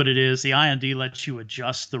 you see what it is. The Ion D lets you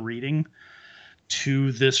adjust the reading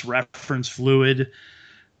to this reference fluid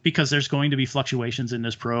because there's going to be fluctuations in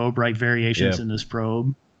this probe, right? Variations in this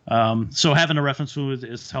probe. So having a reference fluid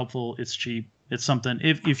is helpful. It's cheap. It's something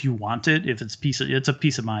if you want it, if it's a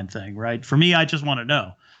peace of mind thing, right? For me, I just want to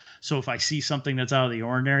know. So if I see something that's out of the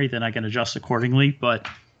ordinary, then I can adjust accordingly,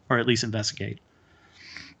 or at least investigate.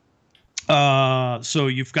 So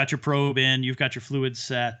you've got your probe in, you've got your fluid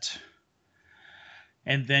set,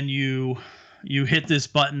 and then you hit this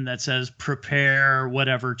button that says prepare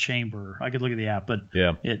whatever chamber. I could look at the app, but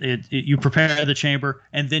you prepare the chamber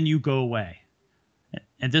and then you go away.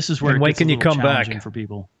 And this is where when can you come back for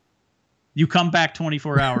people. You come back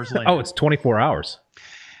 24 hours later. Oh, it's 24 hours.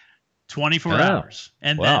 24 hours.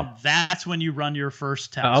 And then that's when you run your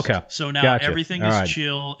first test. Okay. So now everything is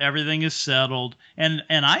chill, everything is settled. And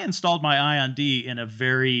I installed my Ion D in a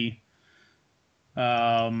very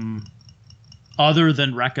other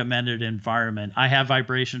than recommended environment. I have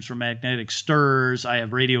vibrations from magnetic stirs. I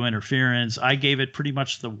have radio interference. I gave it pretty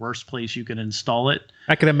much the worst place you can install it.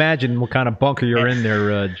 I can imagine what kind of bunker you're in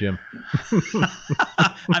there, Jim.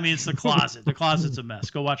 I mean, it's the closet. The closet's a mess.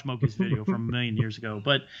 Go watch Moki's video from a million years ago.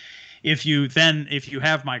 But if you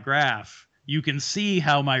have my graph, you can see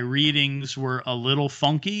how my readings were a little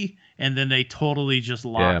funky, and then they totally just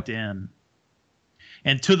locked in.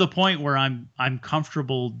 And to the point where I'm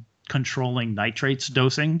comfortable controlling nitrates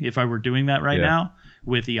dosing if I were doing that right now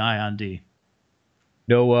with the Ion D.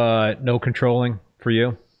 No controlling for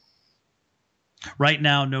you? Right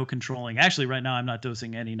now, no controlling. Actually, right now I'm not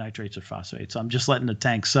dosing any nitrates or phosphates. I'm just letting the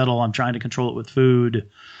tank settle. I'm trying to control it with food.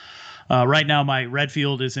 Right now my red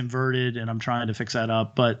field is inverted and I'm trying to fix that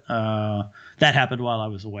up, but that happened while I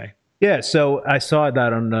was away. Yeah, so I saw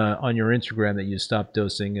that on your Instagram that you stopped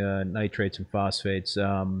dosing nitrates and phosphates.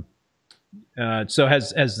 So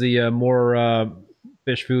has the more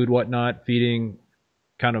fish food, whatnot, feeding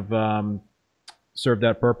kind of served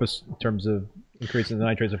that purpose in terms of increasing the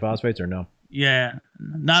nitrates and phosphates, or no? Yeah,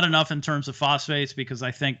 not enough in terms of phosphates because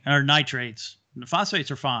I think, or nitrates. The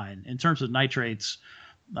phosphates are fine. In terms of nitrates,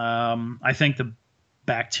 I think the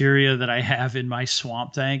bacteria that I have in my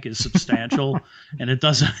swamp tank is substantial, and it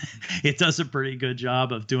does a pretty good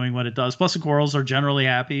job of doing what it does. Plus, the corals are generally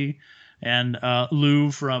happy, and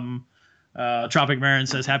Lou from Tropic Marin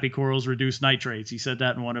says happy corals reduce nitrates. He said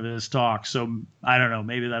that in one of his talks. So I don't know,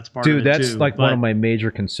 maybe that's part of it too. Dude, that's like one of my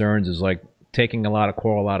major concerns is like taking a lot of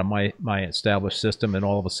coral out of my established system, and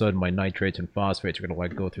all of a sudden my nitrates and phosphates are going to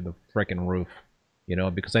like go through the freaking roof, you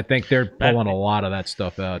know, because I think they're pulling a lot of that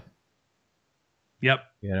stuff out. Yep.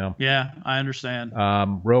 You know. Yeah, I understand.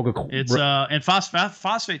 Rogue. And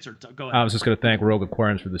phosphates are. Go ahead. I was just going to thank Rogue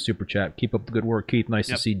Aquariums for the super chat. Keep up the good work, Keith. Nice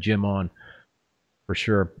to see Jim on, for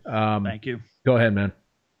sure. Thank you. Go ahead, man.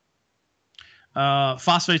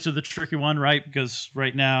 Phosphates are the tricky one, right? Because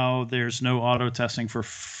right now there's no auto testing for.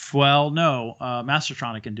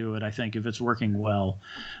 Mastertronic can do it, I think, if it's working well,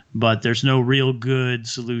 but there's no real good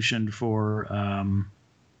solution for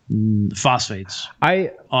phosphates.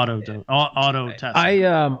 Auto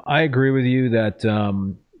testing. I agree with you that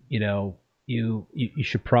you know, you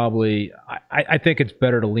should probably. I think it's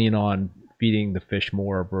better to lean on feeding the fish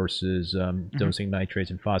more versus dosing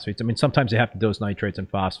nitrates and phosphates. I mean, sometimes you have to dose nitrates and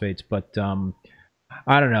phosphates, but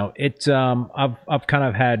I don't know. It's I've kind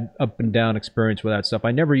of had up and down experience with that stuff.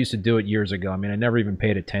 I never used to do it years ago. I mean, I never even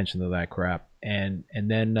paid attention to that crap. And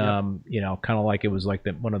then you know, kind of like it was like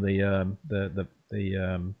one of the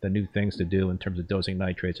new things to do in terms of dosing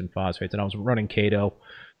nitrates and phosphates. And I was running Chaeto,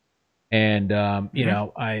 and you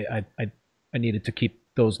know, I needed to keep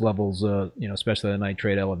those levels, you know, especially the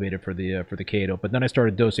nitrate elevated for the Chaeto. But then I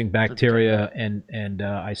started dosing bacteria, and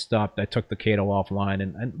I stopped. I took the Chaeto offline,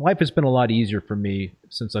 and life has been a lot easier for me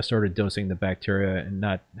since I started dosing the bacteria and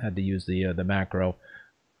not had to use the macro.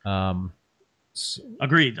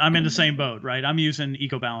 Agreed. I'm in the same boat, right? I'm using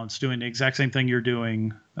EcoBalance, doing the exact same thing you're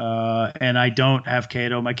doing, and I don't have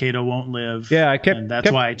Chaeto. My Chaeto won't live. Yeah, and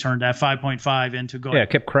that's why I turned that 5.5 into go. Yeah, it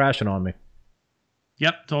kept crashing on me.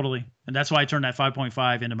 Yep, totally. And that's why I turned that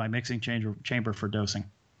 5.5 into my mixing chamber for dosing.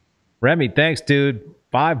 Remy, thanks, dude.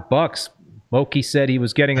 $5. Moki said he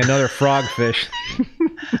was getting another frogfish.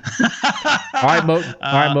 All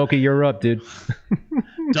right, Moki, you're up, dude.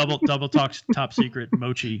 double top secret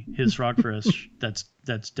Mochi, his frogfish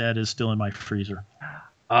that's dead is still in my freezer.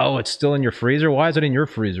 Oh, it's still in your freezer? Why is it in your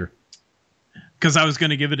freezer? Because I was going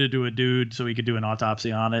to give it to a dude so he could do an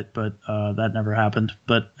autopsy on it, but that never happened.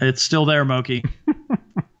 But it's still there, Moki.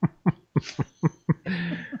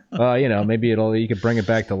 You know, maybe you could bring it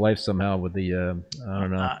back to life somehow with the I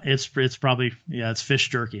don't know. It's probably it's fish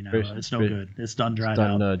jerky now. It's no good. It's done dried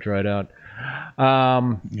out. Dried out.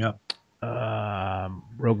 Yep.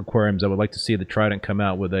 Rogue Aquariums, I would like to see the Trident come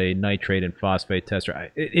out with a nitrate and phosphate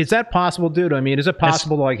tester. Is that possible, dude? I mean, is it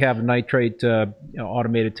possible to like have nitrate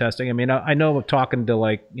automated testing? I mean, I know talking to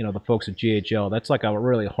like the folks at GHL, that's like a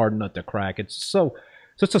really hard nut to crack. It's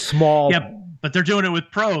such a small. Yeah, but they're doing it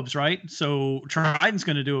with probes, right? So Trident's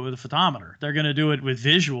going to do it with a photometer. They're going to do it with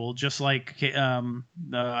visual, just like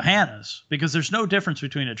Hannah's, because there's no difference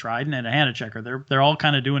between a Trident and a Hannah checker. They're all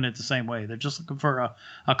kind of doing it the same way. They're just looking for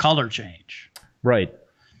a color change. Right.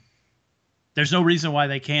 There's no reason why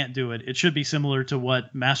they can't do it. It should be similar to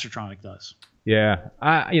what Mastertronic does. Yeah,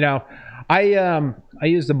 I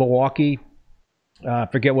use the Milwaukee.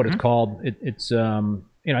 Forget what it's called. It's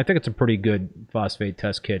I think it's a pretty good phosphate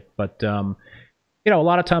test kit, but a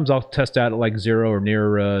lot of times I'll test out at like 0 or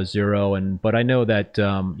near 0, but I know that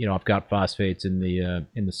I've got phosphates in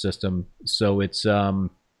the system, so it's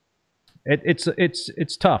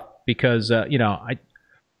tough because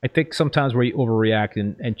I think sometimes we overreact,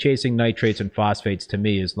 and chasing nitrates and phosphates to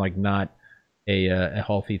me is like not a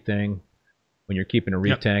healthy thing. When you're keeping a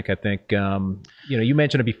reef tank, I think, you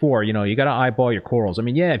mentioned it before, you got to eyeball your corals. I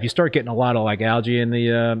mean, yeah, if you start getting a lot of like algae in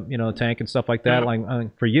the, tank and stuff like that,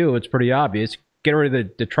 like for you, it's pretty obvious. Get rid of the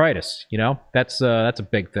detritus, that's a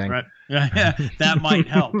big thing. Right. Yeah, that might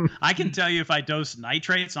help. I can tell you if I dose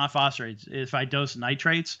nitrates, not phosphates, if I dose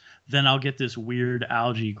nitrates, then I'll get this weird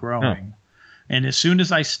algae growing. And as soon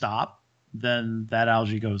as I stop, then that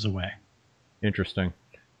algae goes away. Interesting.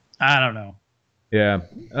 I don't know. Yeah.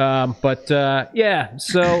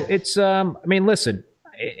 So it's, listen,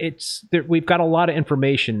 we've got a lot of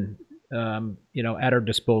information, at our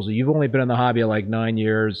disposal. You've only been in the hobby like 9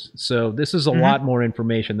 years. So this is a lot more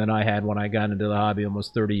information than I had when I got into the hobby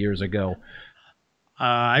almost 30 years ago.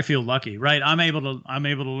 I feel lucky, right? I'm able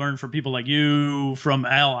to learn from people like you, from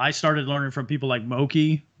Al. I started learning from people like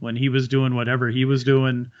Moki when he was doing whatever he was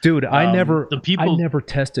doing. Dude, I never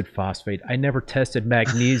tested phosphate. I never tested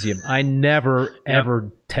magnesium. I never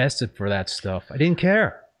ever tested for that stuff. I didn't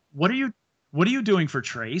care. What are you doing for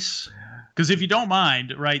trace? Because if you don't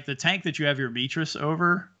mind, right, the tank that you have your Metris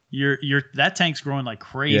over, that tank's growing like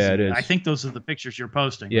crazy. Yeah, it is. I think those are the pictures you're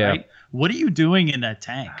posting, right? What are you doing in that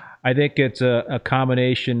tank? I think it's a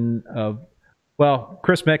combination of,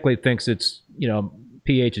 Chris Meckley thinks it's,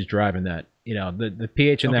 pH is driving that. The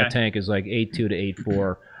pH in that tank is like 8.2 to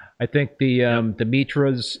 8.4. I think the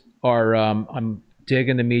Mitras are, I'm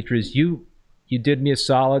digging the Mitras. You did me a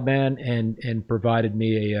solid, man, and provided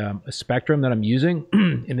me a spectrum that I'm using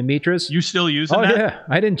in the Mitras. You still using that? Oh, yeah.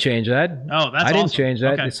 I didn't change that. Oh, that's I didn't awesome. change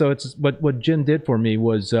that. Okay. So it's what Jim did for me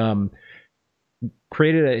was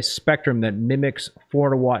created a spectrum that mimics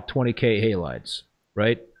 400 watt 20K halides,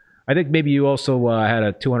 right? I think maybe you also had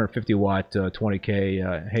a 250 watt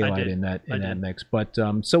 20K halide in that mix. But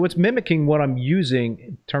so it's mimicking what I'm using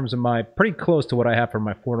in terms of my pretty close to what I have for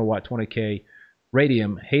my 400 watt 20K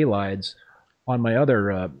radium halides on my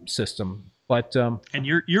other system. But and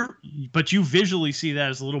but you visually see that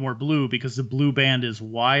as a little more blue because the blue band is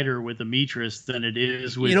wider with the Metris than it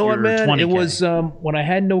is with your 20K. It was when I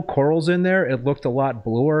had no corals in there, it looked a lot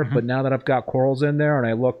bluer. But now that I've got corals in there and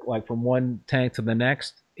I look like from one tank to the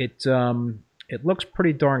next, it looks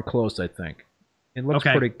pretty darn close. I think it looks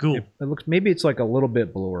pretty cool. It looks, maybe it's like a little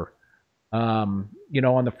bit bluer. On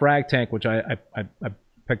the frag tank, which I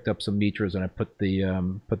picked up some Mitras and I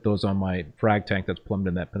put those on my frag tank that's plumbed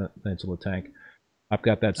in that Peninsula tank. I've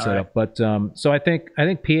got that set up. But so I think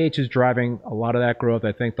pH is driving a lot of that growth.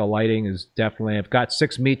 I think the lighting is definitely. I've got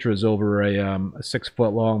 6 Mitras over a 6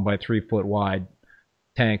 foot long by 3 foot wide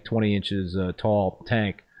tank, 20 inches tall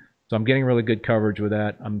tank. So I'm getting really good coverage with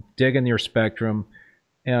that. I'm digging your spectrum.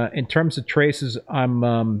 In terms of traces,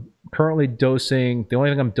 I'm currently dosing. The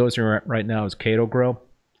only thing I'm dosing right now is Kato Grow.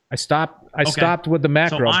 I stopped with the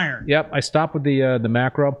macro. So iron. Yep, I stopped with the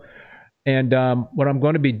macro, and what I'm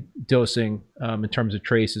going to be dosing in terms of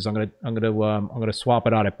traces, I'm gonna swap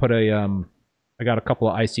it out. I got a couple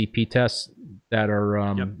of ICP tests that are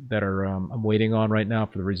I'm waiting on right now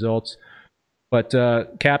for the results. But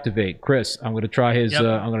Captivate, Chris, I'm going to try his.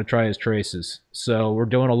 I'm going to try his traces. So we're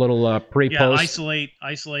doing a little pre-post. Yeah,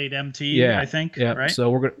 isolate MT. I think. Yeah. Right. So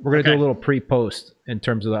we're going to do a little pre-post in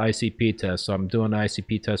terms of the ICP test. So I'm doing the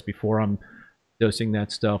ICP test before I'm dosing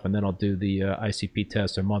that stuff, and then I'll do the ICP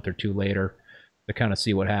test a month or two later to kind of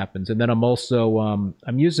see what happens. And then I'm also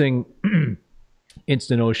I'm using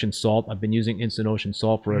Instant Ocean Salt. I've been using Instant Ocean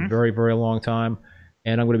Salt for a very, very long time.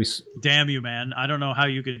 And I'm going to be... Damn you, man. I don't know how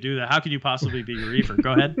you could do that. How could you possibly be a reefer?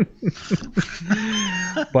 Go ahead.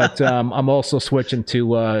 But I'm also switching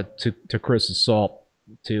to Chris's salt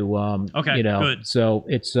to, good. So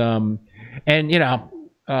it's, and,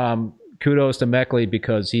 kudos to Meckley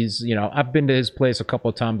because he's, I've been to his place a couple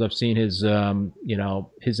of times. I've seen his,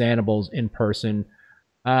 his animals in person.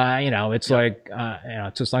 It's like,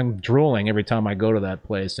 it's just I'm drooling every time I go to that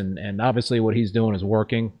place, and obviously what he's doing is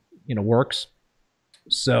working, works.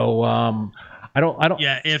 So I don't.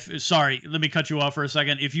 Yeah. Sorry, let me cut you off for a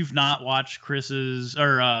second. If you've not watched Chris's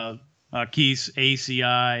or Keith's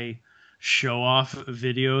ACI show off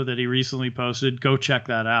video that he recently posted, go check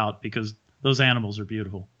that out because those animals are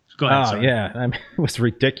beautiful. Go ahead. Oh yeah, I mean, it was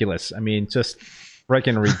ridiculous. I mean, just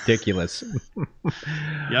freaking ridiculous.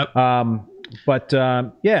 Yep. But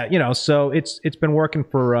so it's been working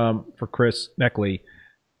for Chris Meckley,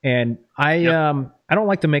 and I don't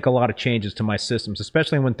like to make a lot of changes to my systems,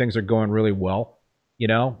 especially when things are going really well.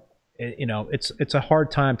 It's a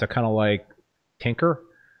hard time to kind of like tinker,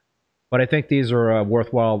 but I think these are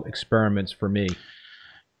worthwhile experiments for me.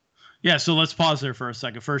 Yeah, so let's pause there for a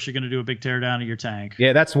second. First, you're going to do a big tear down of your tank.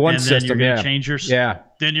 Yeah, that's one and system. Then you're going to change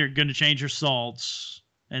Then you're going to change your salts,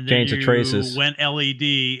 and then change the traces. Went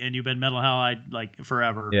LED, and you've been metal halide like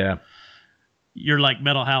forever. Yeah, you're like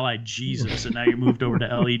metal halide Jesus, and now you moved over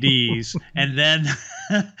to LEDs, and then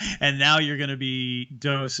and now you're going to be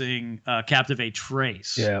dosing Captivate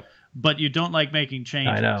Trace. Yeah. But you don't like making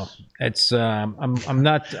changes. I know. It's I'm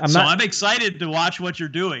not. So I'm excited to watch what you're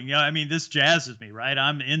doing. Yeah, I mean, this jazzes me, right?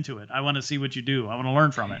 I'm into it. I want to see what you do. I want to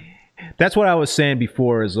learn from it. That's what I was saying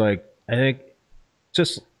before. Is like I think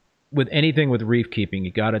just with anything with reef keeping,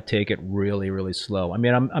 you got to take it really, really slow. I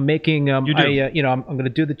mean, I'm making you do. I'm going to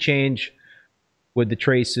do the change with the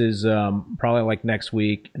traces probably like next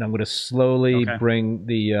week, and I'm going to slowly bring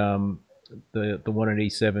the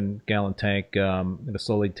 187 gallon tank. I'm going to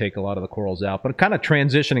slowly take a lot of the corals out, but kind of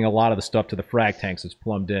transitioning a lot of the stuff to the frag tanks that's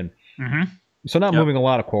plumbed in. Mm-hmm. So not moving a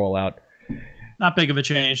lot of coral out. Not big of a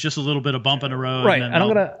change, just a little bit of bump in the road. Right, and I'm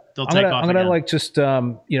gonna again. like just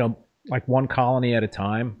like one colony at a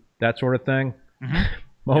time, that sort of thing. Mm-hmm.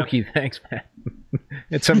 Moki, thanks, man.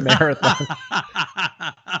 It's a marathon.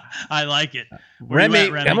 I like it. Remy,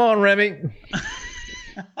 come on, Remy.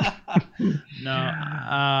 No,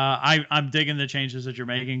 I'm digging the changes that you're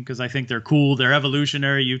making because I think they're cool. They're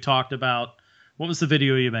evolutionary. You talked about, what was the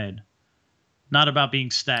video you made? Not about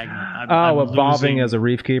being stagnant. I'm evolving as a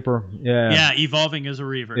reef keeper. Yeah, evolving as a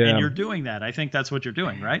reefer, yeah. And you're doing that. I think that's what you're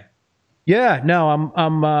doing, right? Yeah, no,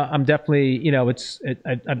 I'm definitely,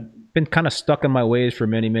 I've been kind of stuck in my ways for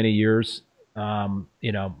many, many years.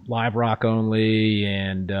 Live rock only,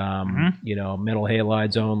 and metal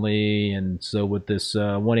halides only, and so with this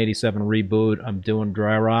 187 reboot, I'm doing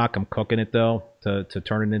dry rock. I'm cooking it though to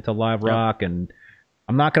turn it into live rock, and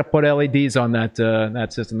I'm not going to put LEDs on that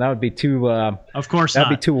system. That would be too. Of course, that'd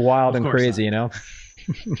be too wild and crazy, yeah,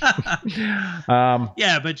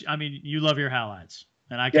 but I mean, you love your halides,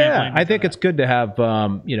 and I can't. Yeah, I think it's good to have.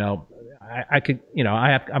 I could,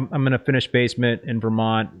 I'm in a finished basement in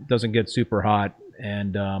Vermont. It doesn't get super hot,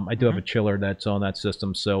 and I do have a chiller that's on that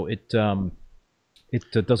system, so it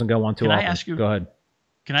doesn't go on too often. Go ahead.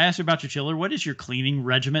 Can I ask you about your chiller? What is your cleaning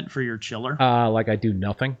regimen for your chiller? Like I do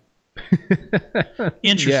nothing.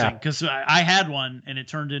 Interesting, because I had one and it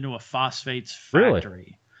turned into a phosphates factory.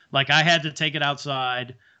 Really? Like I had to take it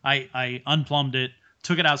outside. I unplumbed it,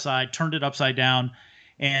 took it outside, turned it upside down,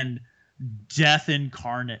 and death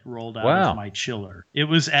incarnate rolled out of my chiller. It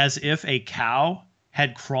was as if a cow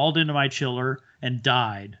had crawled into my chiller and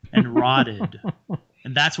died and rotted.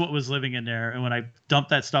 And that's what was living in there. And when I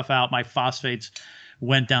dumped that stuff out, my phosphates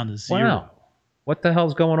went down to 0. Wow. What the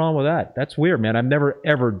hell's going on with that? That's weird, man. I've never,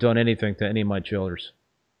 ever done anything to any of my chillers.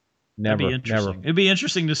 Never. It'd be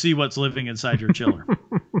interesting to see what's living inside your chiller.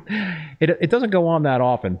 It doesn't go on that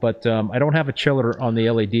often, but I don't have a chiller on the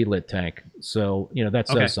LED lit tank, so that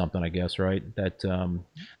says something, I guess, right?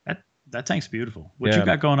 That tank's beautiful. What you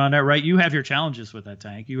got going on there, right? You have your challenges with that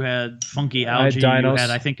tank. You had funky algae. I had dinos. You had,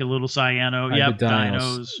 I think, a little cyano. Yep,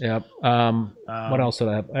 dinos. Yep. What else did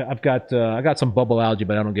I have? I've got I got some bubble algae,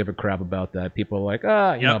 but I don't give a crap about that. People are like,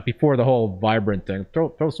 you know, before the whole vibrant thing,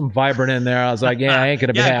 throw some vibrant in there. I was like, I ain't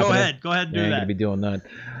gonna be happening. Go ahead, and do that. I ain't gonna be doing that.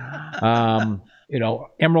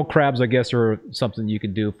 Emerald crabs, I guess, are something you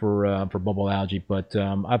can do for bubble algae. But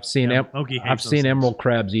I've seen emerald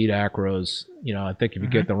crabs eat acros. I think if you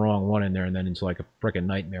get the wrong one in there, and then it's like a freaking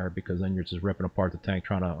nightmare because then you're just ripping apart the tank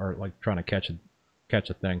trying to catch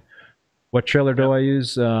a thing. What trailer do I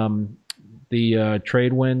use? The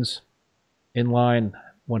Trade Winds inline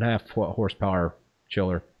 1/2 horsepower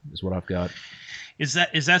chiller is what I've got. Is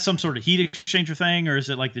that some sort of heat exchanger thing, or is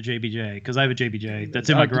it like the JBJ? Because I have a JBJ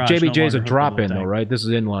that's in my garage. The JBJ is a drop-in, though, right? This is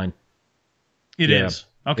inline. It is.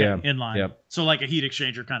 Okay, inline. Yep. So like a heat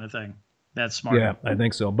exchanger kind of thing. That's smart. Yeah, I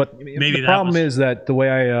think so. But maybe the problem is that the way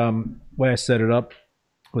I way I set it up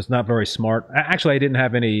was not very smart. Actually, I didn't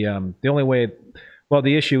have any. The only way, well,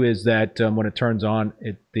 the issue is that when it turns on,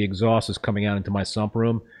 the exhaust is coming out into my sump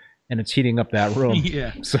room, and it's heating up that room.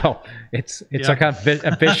 Yeah. So it's like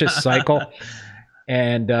a vicious cycle,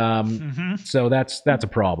 and so that's a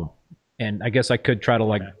problem. And I guess I could try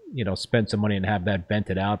to spend some money and have that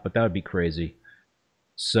vented out, but that would be crazy.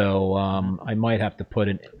 So I might have to put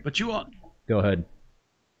it. But you all go ahead.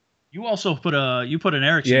 You also put an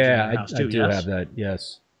air exchanger in the house too. I do have that.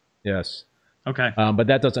 Yes. Okay. But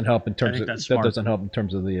that doesn't help in terms of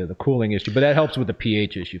the cooling issue. But that helps with the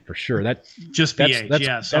pH issue for sure. Just pH.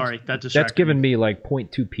 Sorry, that distracted That's given me like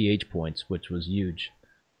 0.2 pH points, which was huge.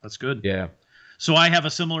 That's good. Yeah. So I have a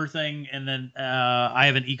similar thing, and then I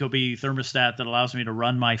have an Ecobee thermostat that allows me to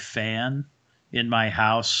run my fan in my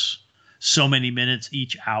house so many minutes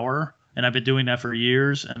each hour. And I've been doing that for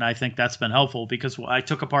years, and I think that's been helpful because I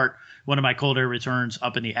took apart one of my cold air returns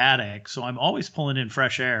up in the attic, so I'm always pulling in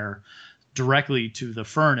fresh air directly to the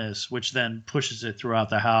furnace, which then pushes it throughout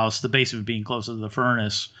the house, the basement being closer to the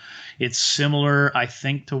furnace. It's similar, I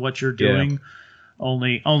think, to what you're doing,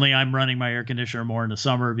 only I'm running my air conditioner more in the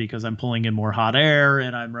summer because I'm pulling in more hot air,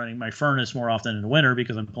 and I'm running my furnace more often in the winter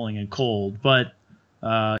because I'm pulling in cold. But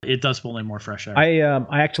it does pull in more fresh air. I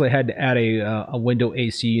actually had to add a window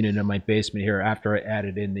AC unit in my basement here after I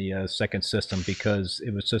added in the second system because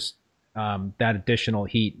it was just that additional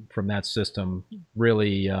heat from that system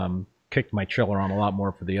really kicked my chiller on a lot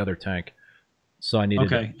more for the other tank. So I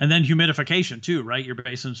needed and then humidification too, right? Your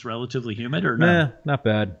basement's relatively humid, or no? Nah, not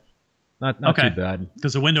bad. Not too bad.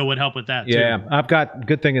 Because the window would help with that too. Yeah,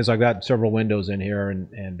 good thing is I've got several windows in here,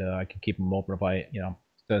 and I can keep them open if I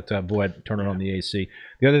to avoid turning on the AC.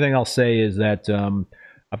 The other thing I'll say is that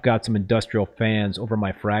I've got some industrial fans over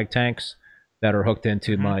my frag tanks that are hooked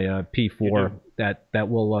into my P4 that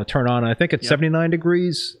will turn on. I think it's 79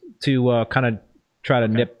 degrees to kind of try to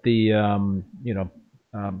nip the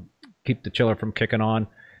keep the chiller from kicking on.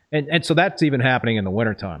 And so that's even happening in the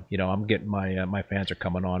wintertime. I'm getting my fans are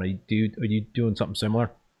coming on. Are you doing something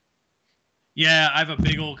similar? Yeah, I have a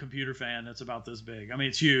big old computer fan that's about this big. I mean,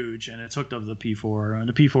 it's huge, and it's hooked up to the P4, and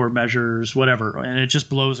the P4 measures whatever, and it just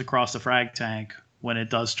blows across the frag tank when it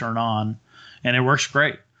does turn on, and it works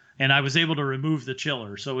great. And I was able to remove the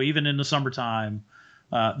chiller, so even in the summertime,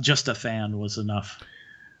 just a fan was enough.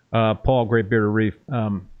 Paul, Great Bearded Reef.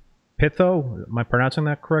 Pitho, am I pronouncing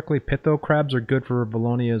that correctly? Pitho crabs are good for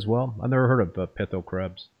Valonia as well? I've never heard of Pitho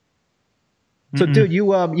crabs. So, dude,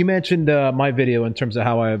 you mentioned my video in terms of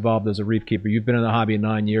how I evolved as a reef keeper. You've been in the hobby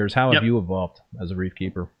 9 years. How have you evolved as a reef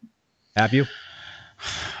keeper? Have you?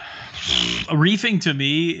 Reefing to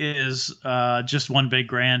me is just one big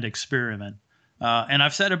grand experiment. And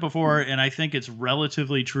I've said it before, and I think it's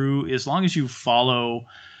relatively true. As long as you follow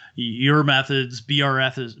your methods,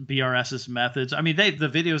 BRS's methods. I mean, the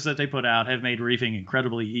videos that they put out have made reefing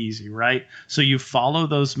incredibly easy, right? So you follow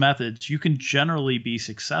those methods, you can generally be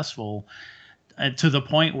successful. To the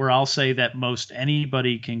point where I'll say that most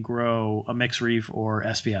anybody can grow a mixed reef or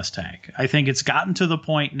SPS tank. I think it's gotten to the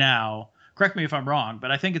point now, correct me if I'm wrong, but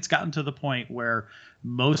I think it's gotten to the point where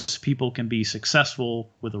most people can be successful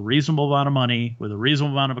with a reasonable amount of money, with a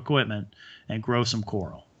reasonable amount of equipment, and grow some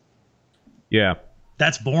coral. Yeah.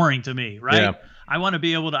 That's boring to me, right? Yeah. I want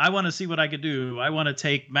to see what I could do. I want to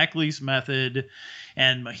take Meckley's method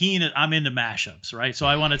and Mahina. I'm into mashups, right? So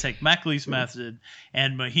I want to take Meckley's method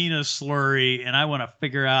and Mahina's slurry, and I want to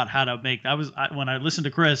figure out how to make. When I listened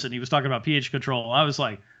to Chris and he was talking about pH control, I was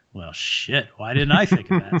like, well, shit, why didn't I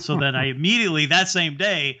think of that? So then I immediately that same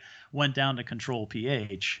day went down to control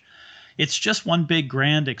pH. It's just one big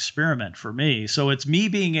grand experiment for me. So it's me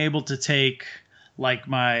being able to take like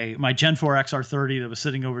my Gen 4 XR30 that was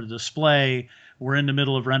sitting over the display. We're in the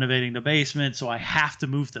middle of renovating the basement, so I have to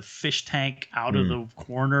move the fish tank out of the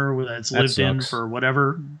corner where it's lived in for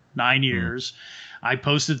whatever 9 years. I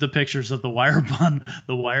posted the pictures of the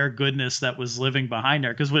wire goodness that was living behind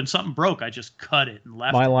there because when something broke, I just cut it and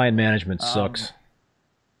left. My line management sucks.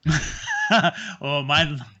 Oh,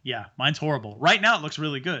 mine's horrible. Right now, it looks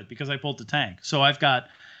really good because I pulled the tank. So I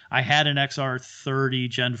had an XR30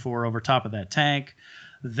 Gen 4 over top of that tank.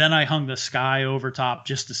 Then I hung the Sky over top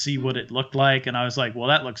just to see what it looked like. And I was like, well,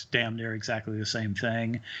 that looks damn near exactly the same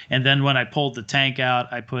thing. And then when I pulled the tank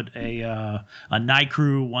out, I put a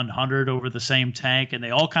Nycrew 100 over the same tank. And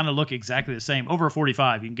they all kind of look exactly the same. Over a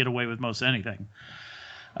 45, you can get away with most anything.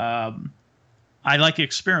 I like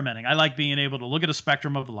experimenting. I like being able to look at a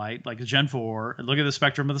spectrum of light, like a Gen 4, and look at the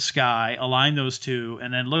spectrum of the Sky, align those two,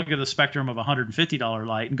 and then look at the spectrum of $150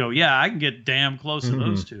 light and go, yeah, I can get damn close to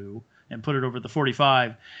those two and put it over the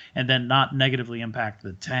 45 and then not negatively impact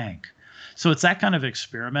the tank. So it's that kind of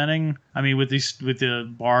experimenting. I mean, with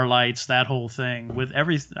the bar lights, that whole thing, with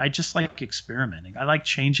everything. I just like experimenting. I like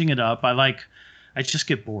changing it up. I just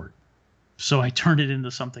get bored. So I turn it into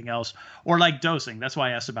something else. Or like dosing. That's why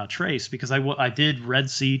I asked about trace, because I did Red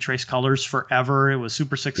Sea trace colors forever. It was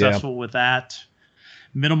super successful with that.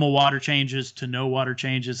 Minimal water changes to no water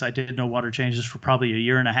changes. I did no water changes for probably a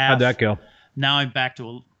year and a half. How'd that go? Now I'm back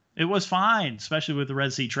to it was fine, especially with the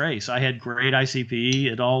Red Sea Trace. I had great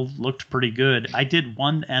ICP. It all looked pretty good. I did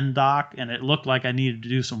one end dock, and it looked like I needed to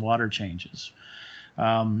do some water changes.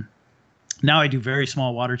 Now I do very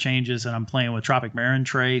small water changes, and I'm playing with Tropic Marin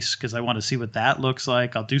Trace because I want to see what that looks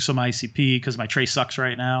like. I'll do some ICP because my trace sucks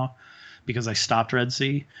right now because I stopped Red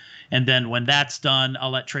Sea. And then when that's done,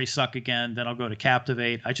 I'll let Trace suck again. Then I'll go to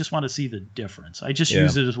Captivate. I just want to see the difference. I just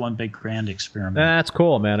use it as one big grand experiment. That's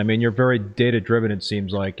cool, man. I mean, you're very data-driven, it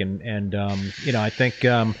seems like. And I think,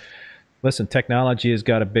 listen, technology has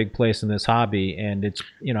got a big place in this hobby. And it's,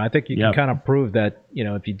 I think you can kind of prove that,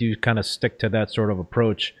 if you do kind of stick to that sort of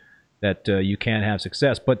approach, that you can have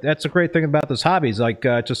success. But that's a great thing about this hobby. Is like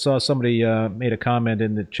I just saw somebody made a comment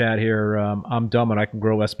in the chat here. I'm dumb and I can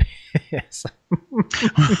grow SPS.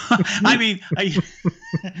 I mean,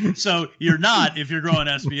 so you're not if you're growing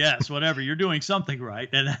SPS, whatever. You're doing something right.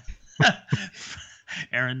 And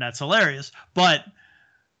Aaron, that's hilarious. But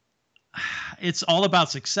it's all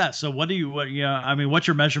about success. So what's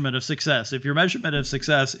your measurement of success? If your measurement of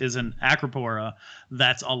success is an Acropora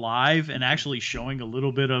that's alive and actually showing a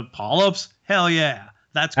little bit of polyps, hell yeah,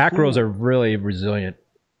 that's Acros cool. are really resilient.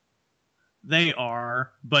 They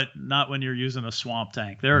are, but not when you're using a swamp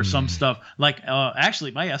tank. There are some stuff like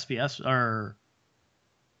actually my SPS or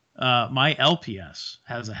my LPS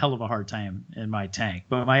has a hell of a hard time in my tank,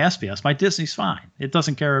 but my SPS, my Disney's fine. It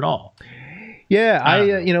doesn't care at all. Yeah,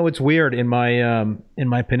 it's weird in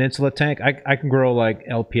my Peninsula tank. I can grow like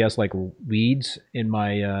LPS like weeds in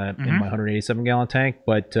my 187 gallon tank,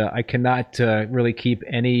 but I cannot really keep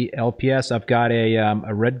any LPS. I've got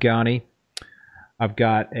a Red Ghani. I've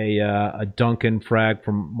got a Duncan frag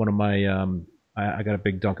from one of my. I got a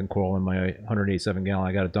big Duncan coral in my 187 gallon.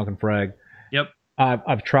 I got a Duncan frag. Yep.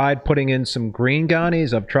 I've tried putting in some green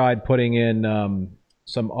Ghanis. I've tried putting in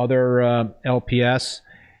some other LPS.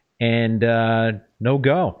 And no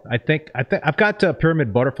go. I think I've got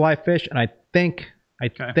pyramid butterfly fish, and I think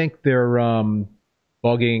they're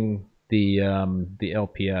bugging the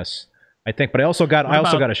LPS. I think, but I also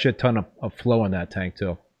got a shit ton of flow in that tank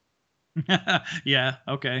too. Yeah.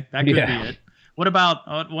 Okay. That could be it. What about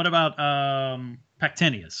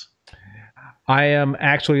Pactinias? I am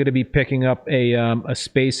actually going to be picking up a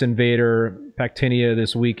Space Invader Pactinia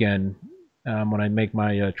this weekend when I make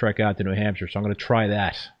my trek out to New Hampshire. So I'm going to try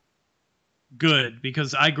that. Good,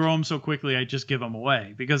 because I grow them so quickly, I just give them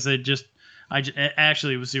away because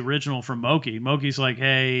actually it was the original from Moki. Moki's like,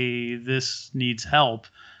 hey, this needs help,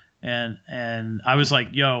 and I was like,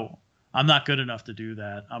 yo, I'm not good enough to do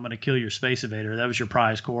that. I'm gonna kill your Space Invader. That was your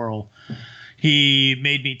prize coral. He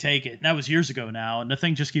made me take it. And that was years ago now, and the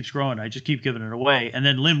thing just keeps growing. I just keep giving it away. And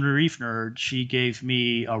then Lim Reef Nerd, she gave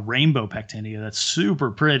me a rainbow Pactinia that's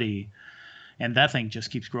super pretty, and that thing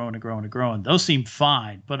just keeps growing and growing and growing. Those seem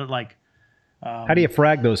fine, but how do you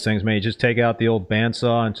frag those things, man? You just take out the old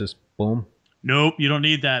bandsaw and just boom? Nope, you don't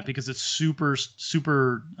need that because it's super,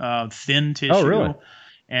 super thin tissue. Oh, really?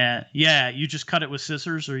 And yeah, you just cut it with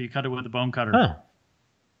scissors or you cut it with a bone cutter. Huh.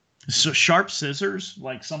 So sharp scissors,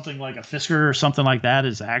 like something like a Fisker or something like that,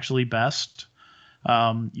 is actually best.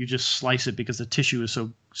 You just slice it because the tissue is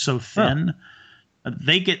so thin. Huh.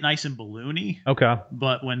 They get nice and balloony. Okay.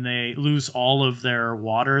 But when they lose all of their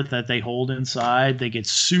water that they hold inside, they get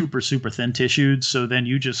super, super thin tissued. So then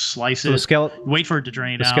you just slice it, wait for it to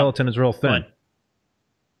drain out. The skeleton is real thin. But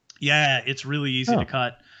yeah, it's really easy to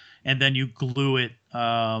cut. And then you glue it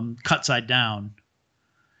cut side down.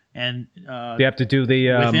 And you have to do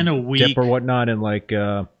the within a week, dip or whatnot and like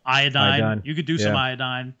iodine. You could do some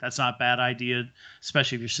iodine. That's not a bad idea,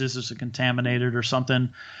 especially if your scissors are contaminated or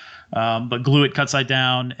something. But glue it cut side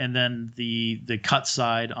down, and then the cut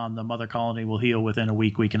side on the mother colony will heal within a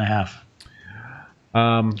week and a half.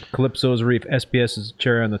 Calypso's Reef, SPS's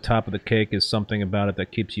cherry on the top of the cake is something about it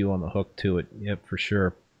that keeps you on the hook to it. Yep, for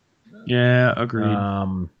sure. Yeah,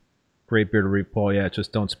 agreed. Great beer to reef, Paul. Yeah,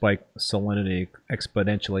 just don't spike salinity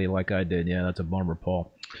exponentially like I did. Yeah, that's a bummer,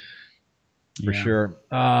 Paul. For sure.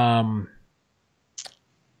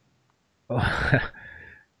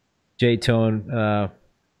 J-Tone,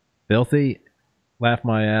 filthy. Laugh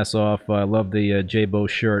my ass off. I love the J-Bo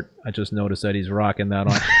shirt. I just noticed that he's rocking that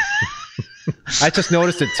on. I just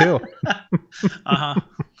noticed it too. Uh-huh.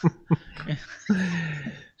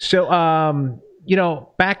 So,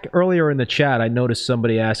 back earlier in the chat, I noticed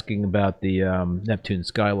somebody asking about the Neptune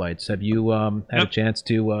skylights. Have you had a chance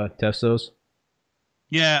to test those?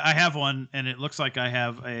 Yeah, I have one, and it looks like I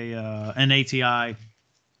have an ATI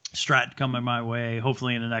Strat coming my way,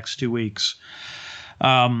 hopefully in the next 2 weeks.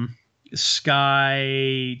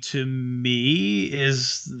 Sky to me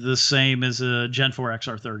is the same as a Gen 4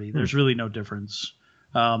 XR30. There's really no difference.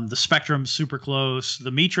 The spectrum's super close. The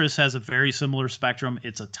Mitris has a very similar spectrum.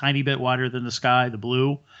 It's a tiny bit wider than the Sky, the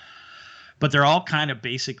blue, but they're all kind of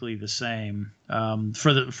basically the same.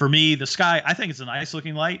 For me, the Sky, I think it's a nice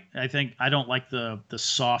looking light. I don't like the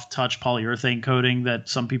soft touch polyurethane coating that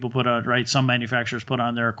some people put on, right? Some manufacturers put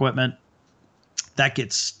on their equipment. That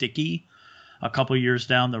gets sticky a couple years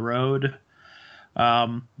down the road.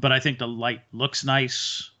 But I think the light looks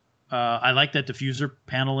nice. I like that diffuser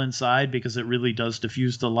panel inside because it really does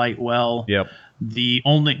diffuse the light well. Yep.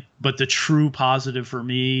 But the true positive for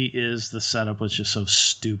me is the setup was just so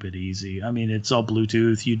stupid easy. I mean, it's all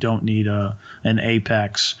Bluetooth. You don't need an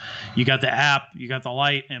Apex. You got the app, you got the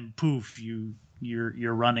light, and poof,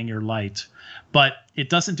 you're running your light. But it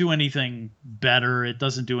doesn't do anything better. It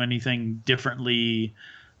doesn't do anything differently.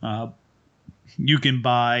 You can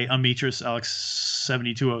buy a Mitris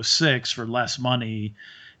LX7206 for less money,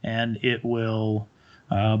 and it will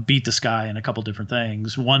beat the Sky in a couple different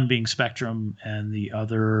things. One being spectrum, and the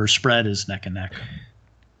other spread is neck and neck.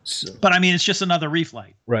 But I mean, it's just another reef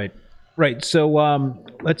light. Right. So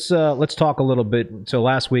let's talk a little bit. So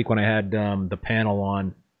last week when I had the panel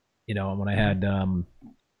on, when I had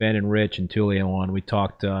Ben and Rich and Tulio on, we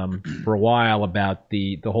talked for a while about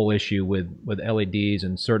the whole issue with LEDs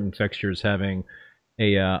and certain fixtures having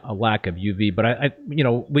a lack of UV. But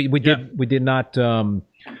we did not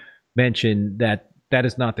mention that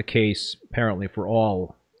is not the case apparently for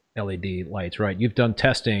all LED lights, right? You've done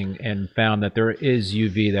testing and found that there is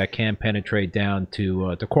UV that can penetrate down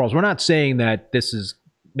to corals. We're not saying that this is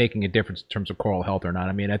making a difference in terms of coral health or not.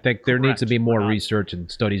 I mean, I think there needs to be more research and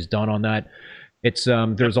studies done on that. It's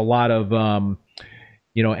there's a lot of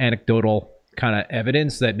anecdotal kind of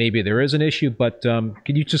evidence that maybe there is an issue, but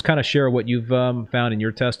can you just kind of share what you've found in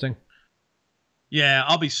your testing? Yeah,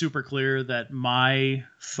 I'll be super clear that my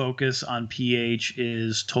focus on pH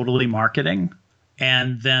is totally marketing,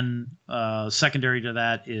 and then secondary to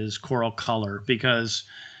that is coral color, because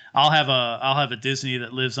I'll have a Disney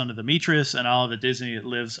that lives under the Mitris, and I'll have a Disney that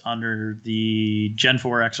lives under the Gen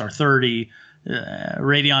 4 XR30.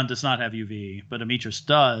 Radion does not have UV, but a Mitris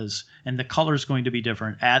does, and the color is going to be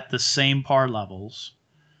different at the same par levels.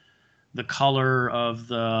 The color of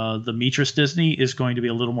the Mitris Disney is going to be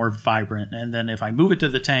a little more vibrant, and then if I move it to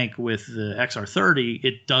the tank with the XR30,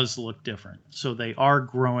 it does look different. So they are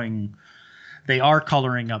coloring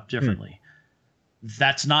up differently.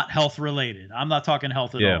 That's not health related. I'm not talking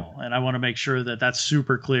health at all, and I want to make sure that that's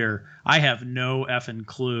super clear. I have no effing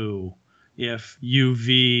clue if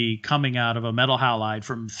UV coming out of a metal halide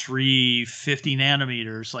from 350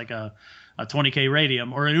 nanometers, like a 20K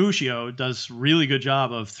radium, or an Ushio does really good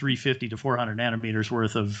job of 350 to 400 nanometers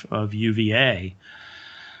worth of UVA.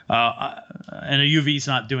 And a UV is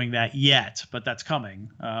not doing that yet, but that's coming,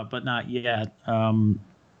 but not yet.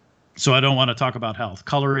 So I don't want to talk about health.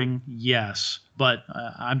 Coloring, yes, but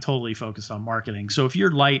I'm totally focused on marketing. So if your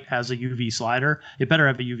light has a UV slider, it better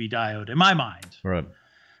have a UV diode, in my mind. Right.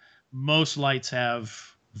 Most lights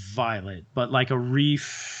have violet, but like a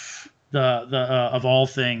reef, of all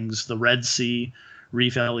things, the Red Sea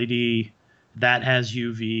reef LED, that has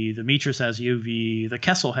UV. The Mitris has UV. The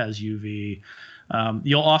Kessel has UV.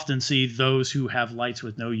 You'll often see those who have lights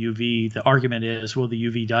with no UV. The argument is, well, the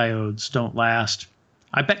UV diodes don't last.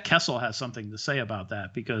 I bet Kessel has something to say about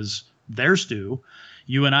that, because theirs do.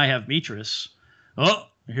 You and I have Mitris. Oh,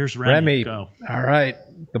 here's Remy. Go. All right.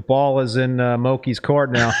 The ball is in Moki's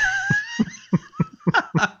court now.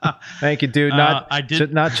 Thank you, dude. Not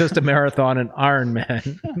just a marathon, an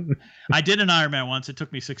Ironman. I did an Ironman once. It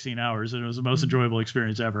took me 16 hours, and it was the most enjoyable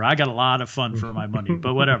experience ever. I got a lot of fun for my money,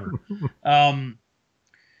 but whatever.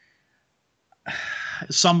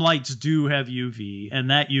 Some lights do have UV, and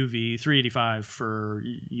that UV, 385 for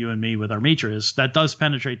you and me with our Mitris, that does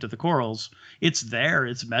penetrate to the corals. It's there.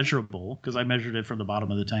 It's measurable, because I measured it from the bottom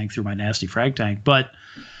of the tank through my nasty frag tank. But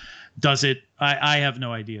does it? I have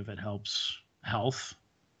no idea if it helps health.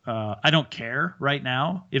 I don't care right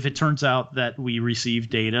now. If it turns out that we receive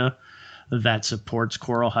data that supports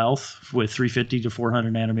coral health with 350 to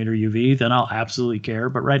 400 nanometer UV, then I'll absolutely care.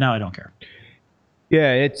 But right now, I don't care.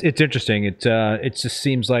 Yeah, it's interesting. It just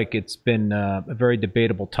seems like it's been a very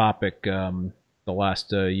debatable topic the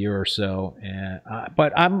last year or so. And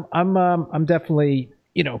but I'm definitely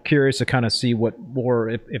curious to kind of see what more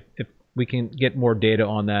if we can get more data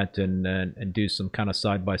on that and do some kind of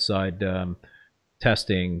side by side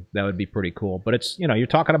testing, that would be pretty cool. But it's, you're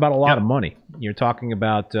talking about a lot of money. You're talking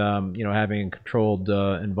about having a controlled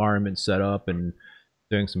environment set up and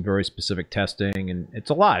doing some very specific testing, and it's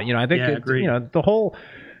a lot. I think the whole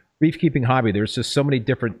reef keeping hobby, there's just so many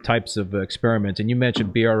different types of experiments. And you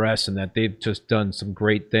mentioned BRS, and that they've just done some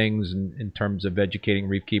great things in terms of educating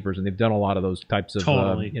reef keepers, and they've done a lot of those types of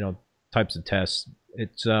types of tests.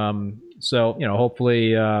 It's so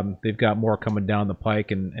hopefully they've got more coming down the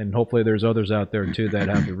pike, and hopefully there's others out there too that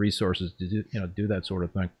have the resources to do that sort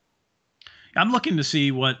of thing. I'm looking to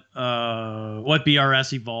see what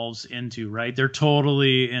BRS evolves into, right? They're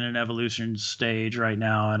totally in an evolution stage right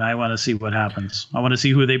now, and I want to see what happens. I want to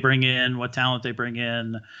see who they bring in, what talent they bring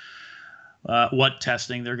in, what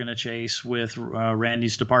testing they're going to chase with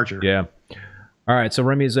Randy's departure. Yeah. All right, so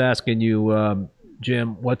Remy's asking you,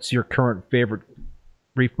 Jim, what's your current favorite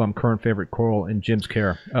Reef Bum favorite coral in Jim's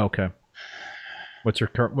care? Oh, okay. What's your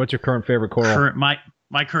current favorite coral?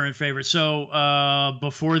 My current favorite. So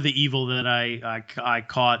before the evil that I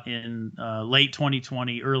caught in late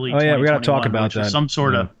 2020, early 2021, we got to talk about that.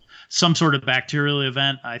 Some sort of bacterial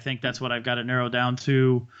event. I think that's what I've got to narrow down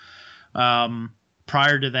to.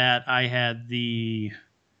 Prior to that, I had the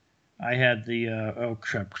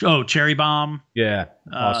cherry bomb. Yeah,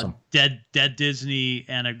 awesome. Dead Disney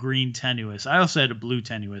and a green tenuous. I also had a blue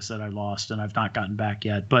tenuous that I lost and I've not gotten back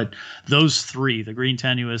yet. But those three, the green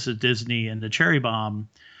tenuous, the Disney, and the cherry bomb,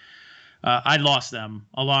 I lost them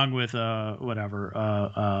along with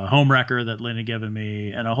home wrecker that Lynn had given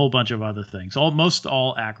me and a whole bunch of other things. Almost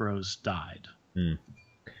all acros died.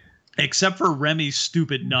 Except for Remy's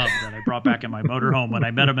stupid nub that I brought back in my motorhome when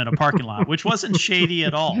I met him in a parking lot, which wasn't shady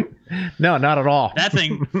at all. No, not at all. That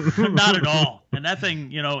thing, not at all. And that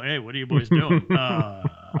thing, hey, what are you boys doing?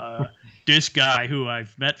 This guy who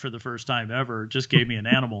I've met for the first time ever just gave me an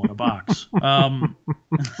animal in a box. And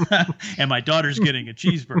my daughter's getting a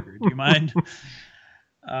cheeseburger. Do you mind?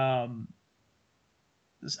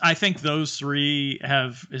 I think those three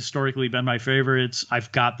have historically been my favorites.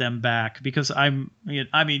 I've got them back because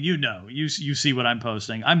you see what I'm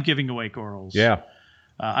posting. I'm giving away corals. Yeah.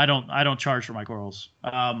 I don't charge for my corals.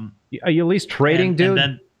 Are you at least trading,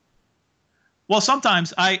 dude? Well,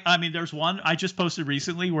 sometimes there's one I just posted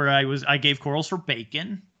recently where I gave corals for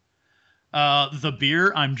bacon. The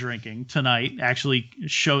beer I'm drinking tonight actually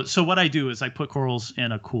shows. So what I do is I put corals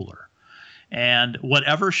in a cooler. And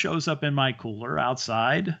whatever shows up in my cooler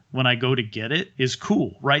outside when I go to get it is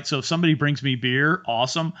cool, right? So if somebody brings me beer,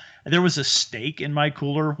 awesome. There was a steak in my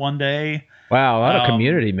cooler one day. Wow, a lot of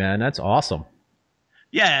community, man. That's awesome.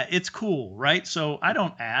 Yeah, it's cool, right? So I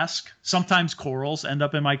don't ask. Sometimes corals end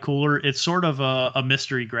up in my cooler. It's sort of a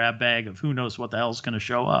mystery grab bag of who knows what the hell's going to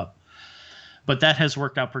show up. But that has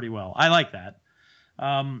worked out pretty well. I like that.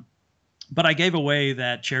 But I gave away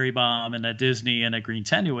that cherry bomb and that Disney and a green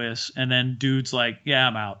tenuous, and then dude's like, yeah,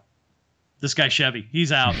 I'm out. This guy Chevy,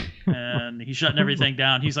 he's out, and he's shutting everything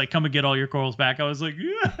down. He's like, come and get all your corals back. I was like,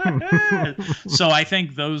 yeah. So I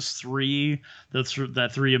think those three,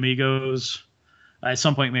 that three amigos, at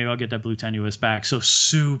some point maybe I'll get that blue tenuous back. So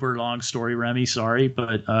super long story, Remy, sorry,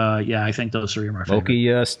 but yeah, I think those three are my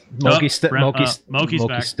favorite. Moki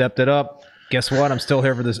stepped it up. Guess what? I'm still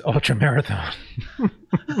here for this ultra marathon.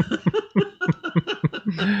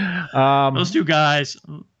 Those two guys.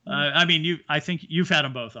 I think you've had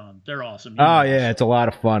them both on. They're awesome. Yeah, it's a lot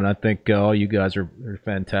of fun. I think all you guys are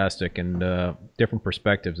fantastic and different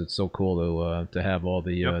perspectives. It's so cool to have all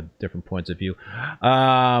the different points of view.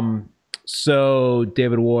 So,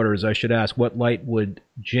 David Waters, I should ask, what light would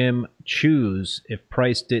Jim choose if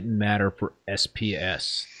price didn't matter for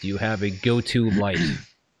SPS? Do you have a go-to light?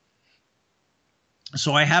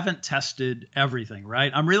 So I haven't tested everything,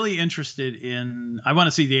 right? I'm really interested I want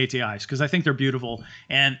to see the ATIs because I think they're beautiful.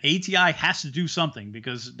 And ATI has to do something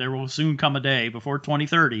because there will soon come a day before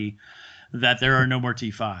 2030 that there are no more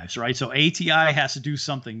T5s, right? So ATI has to do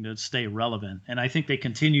something to stay relevant. And I think they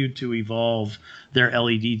continue to evolve their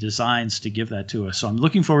LED designs to give that to us. So I'm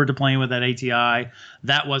looking forward to playing with that ATI.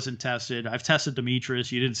 That wasn't tested. I've tested Demetris.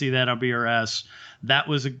 You didn't see that on BRS.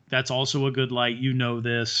 That's also a good light. You know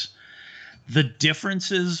this. The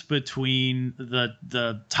differences between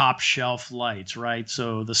the top shelf lights, right?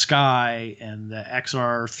 So the Sky and the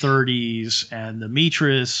XR30s and the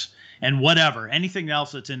Metris and whatever, anything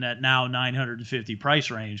else that's in that now 950 price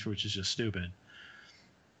range, which is just stupid.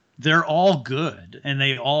 They're all good and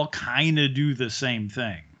they all kind of do the same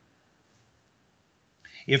thing.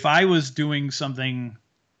 If I was doing something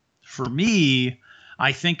for me,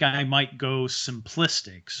 I think I might go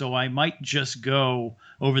simplistic. So I might just go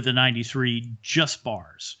over the 93 just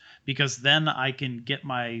bars because then I can get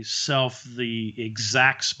myself the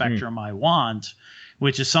exact spectrum I want,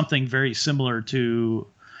 which is something very similar to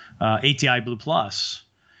ATI Blue Plus.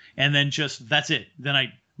 And then just that's it.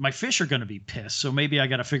 Then my fish are going to be pissed. So maybe I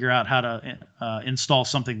got to figure out how to install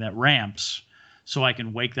something that ramps so I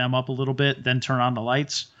can wake them up a little bit, then turn on the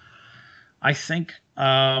lights. I think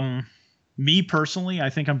me personally, I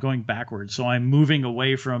think I'm going backwards. So I'm moving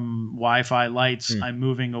away from Wi-Fi lights. I'm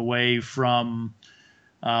moving away from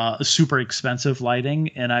super expensive lighting,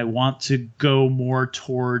 and I want to go more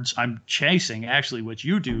towards, I'm chasing actually what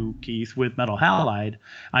you do, Keith, with metal halide.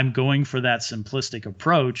 I'm going for that simplistic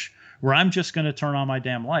approach where I'm just going to turn on my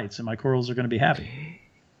damn lights and my corals are going to be happy.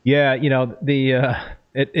 Yeah, you know,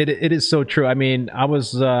 it is so true. I mean, I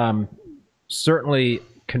was certainly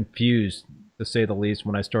confused, to say the least,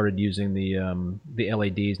 when I started using the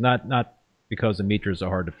LEDs. Not because the meters are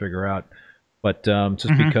hard to figure out, but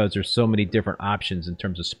just because there's so many different options in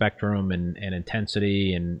terms of spectrum and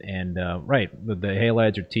intensity and right. With the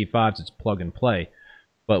halides or T5s, it's plug and play.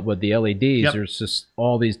 But with the LEDs, there's just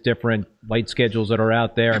all these different light schedules that are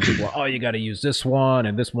out there, and people are, oh, you got to use this one,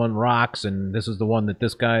 and this one rocks, and this is the one that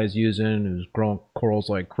this guy is using, who's growing corals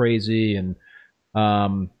like crazy, and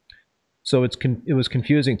so it was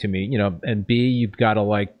confusing to me, you know. And B, you've got to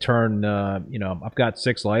like turn, you know, I've got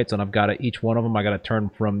 6 lights, and I've got to, each one of them, I got to turn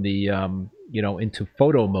from the you know, into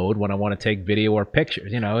photo mode when I want to take video or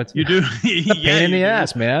pictures. You know, it's you do it's a pain in the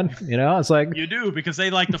ass, man. You know, it's like you do, because they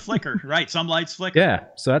like to flicker, right? Some lights flicker. Yeah,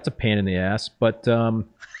 so that's a pain in the ass. But I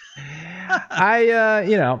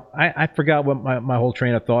you know, I forgot what my whole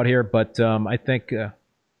train of thought here, but I think.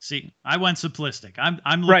 See, I went simplistic. I'm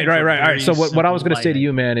right. All right. So what I was going to say to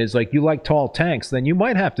you, man, is like, you like tall tanks, then you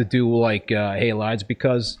might have to do like halides,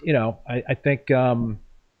 because, you know, I think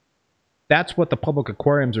that's what the public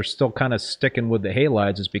aquariums are still kind of sticking with, the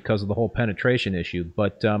halides, is because of the whole penetration issue.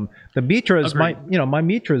 But the Mitras, my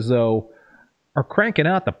Mitras though are cranking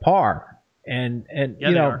out the par, and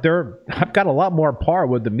you know, I've got a lot more par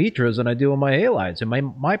with the Mitras than I do with my halides,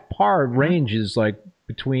 and my par range is like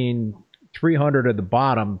between 300 at the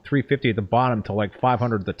bottom, 350 at the bottom, to like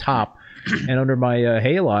 500 at the top. And under my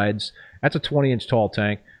halides, that's a 20-inch tall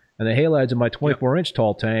tank, and the halides in my 24-inch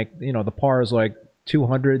tall tank, you know, the par is like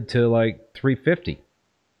 200 to like 350.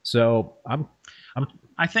 So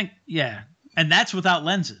I think, yeah, and that's without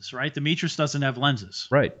lenses, right? The Mitras doesn't have lenses,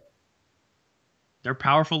 right? They're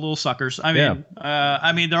powerful little suckers. I mean,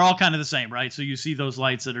 they're all kind of the same, right? So you see those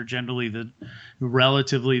lights that are generally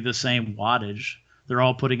relatively the same wattage. They're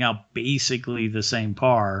all putting out basically the same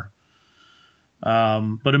par. But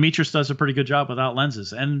a Mitras does a pretty good job without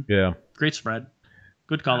lenses, and great spread,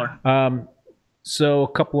 good color. So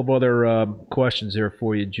a couple of other questions here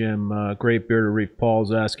for you, Jim. Great Bearded Reef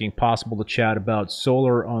Paul's asking, possible to chat about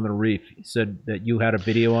solar on the reef? He said that you had a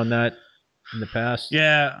video on that in the past.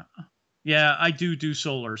 Yeah, I do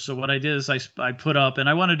solar. So what I did is I put up, and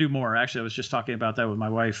I want to do more. Actually, I was just talking about that with my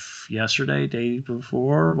wife yesterday, day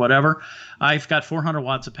before, whatever. I've got 400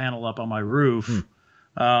 watts of panel up on my roof.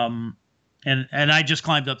 And I just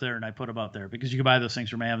climbed up there and I put them up there, because you can buy those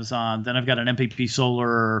things from Amazon. Then I've got an MPP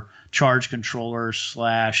solar charge controller / ATS /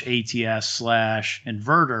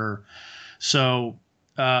 inverter. So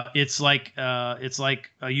it's like a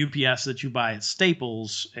UPS that you buy at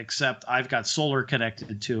Staples, except I've got solar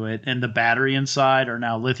connected to it, and the battery inside are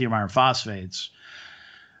now lithium iron phosphates.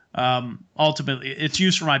 Ultimately, it's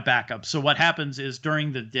used for my backup. So what happens is,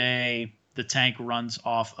 during the day, the tank runs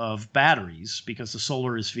off of batteries, because the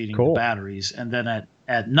solar is feeding the batteries. And then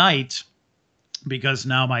at night, because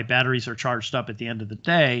now my batteries are charged up at the end of the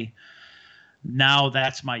day, now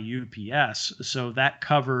that's my UPS. So that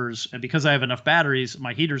covers, and because I have enough batteries,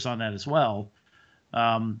 my heater's on that as well.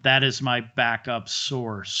 That is my backup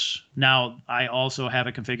source. Now, I also have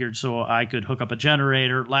it configured so I could hook up a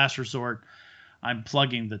generator. Last resort, I'm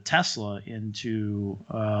plugging the Tesla into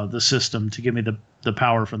the system to give me the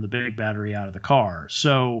power from the big battery out of the car.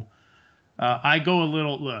 So I go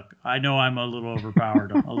look, I know I'm a little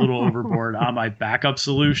overpowered, a little overboard on my backup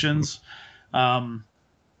solutions.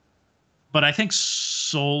 But I think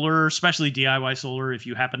solar, especially DIY solar, if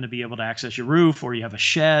you happen to be able to access your roof, or you have a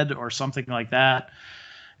shed or something like that,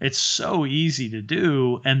 it's so easy to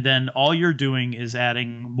do. And then all you're doing is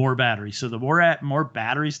adding more batteries. So the more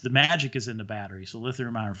batteries, the magic is in the battery. So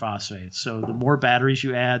lithium iron phosphate. So the more batteries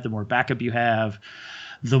you add, the more backup you have,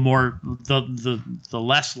 the more the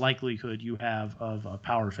less likelihood you have of a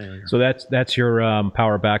power failure. So that's your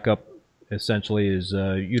power backup, essentially, is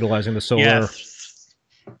utilizing the solar. Yeah.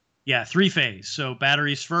 Yeah, three phase. So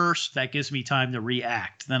batteries first, that gives me time to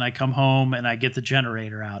react. Then I come home and I get the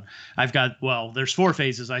generator out. I've got, well, there's four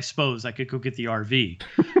phases, I suppose. I could go get the RV.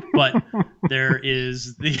 But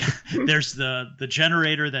there's the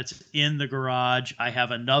generator that's in the garage. I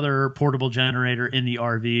have another portable generator in the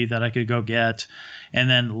RV that I could go get. And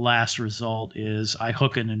then last result is I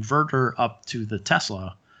hook an inverter up to the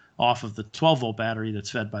Tesla off of the 12-volt battery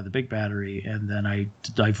that's fed by the big battery, and then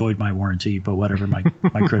I void my warranty, but whatever, my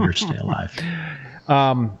critters stay alive.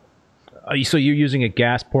 So you're using a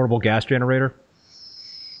portable gas generator?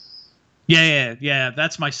 Yeah.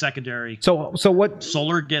 That's my secondary. So what?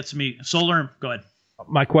 Solar gets me. Solar. Go ahead.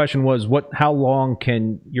 My question was, how long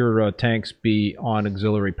can your tanks be on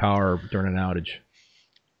auxiliary power during an outage?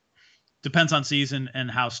 Depends on season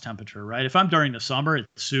and house temperature, right? If I'm during the summer, it's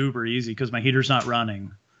super easy because my heater's not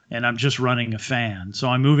running. And I'm just running a fan. So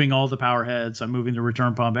I'm moving all the power heads. I'm moving the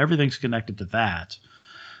return pump. Everything's connected to that.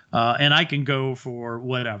 And I can go for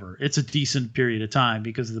whatever. It's a decent period of time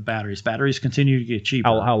because of the batteries. Batteries continue to get cheaper.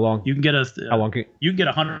 How long? You can get you can get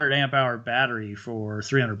a 100 amp hour battery for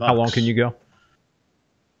 $300. How long can you go?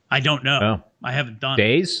 I don't know. Oh. I haven't done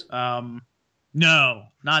days? No,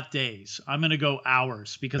 not days. I'm going to go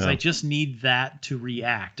hours because I just need that to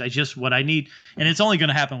react. What I need, and it's only going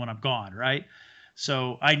to happen when I'm gone, right?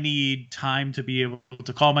 So I need time to be able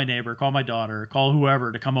to call my neighbor, call my daughter, call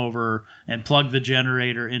whoever to come over and plug the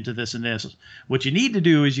generator into this and this. What you need to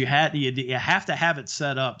do is you have to have it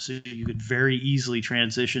set up so you could very easily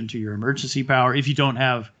transition to your emergency power if you don't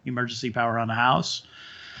have emergency power on the house.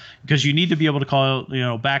 Because you need to be able to call,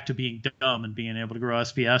 back to being dumb and being able to grow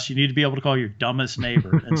SPS. You need to be able to call your dumbest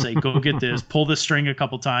neighbor and say, go get this, pull this string a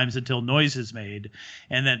couple times until noise is made,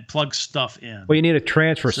 and then plug stuff in. Well, you need a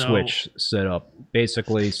transfer switch set up,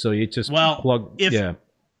 basically. So you just plug. Yeah,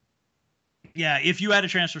 if you had a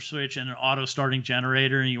transfer switch and an auto starting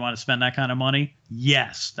generator and you want to spend that kind of money,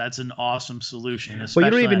 yes, that's an awesome solution. Well,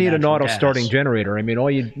 you don't even need an auto starting generator. I mean,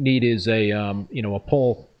 all you need is a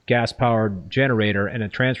pull gas-powered generator and a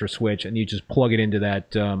transfer switch, and you just plug it into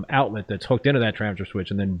that outlet that's hooked into that transfer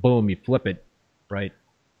switch, and then boom, you flip it, right?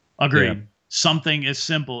 Agreed. Yeah. Something is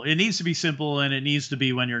simple. It needs to be simple, and it needs to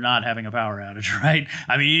be when you're not having a power outage, right?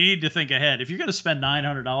 I mean, you need to think ahead. If you're going to spend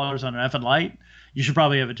 $900 on an effing light, you should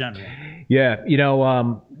probably have a generator. Yeah,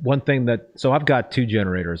 one thing so I've got two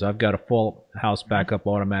generators. I've got a full house backup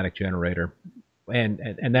automatic generator. And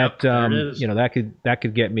that that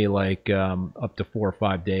could get me like up to 4 or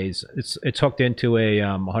 5 days. It's hooked into a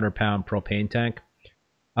 100-pound propane tank.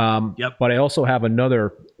 But I also have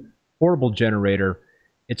another portable generator.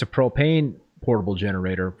 It's a propane portable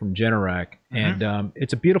generator from Generac, and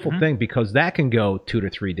it's a beautiful thing because that can go 2 to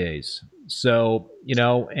 3 days. So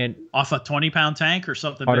and off a 20-pound tank or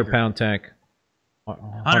something. 100-pound tank.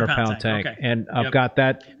 100-pound tank. Okay. And I've got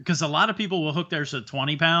that because a lot of people will hook theirs at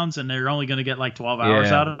 20 pounds and they're only going to get like 12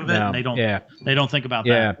 hours out of it, and they don't think about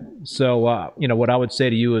that. So what I would say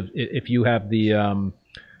to you, if you have the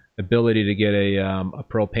ability to get a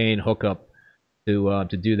propane hookup to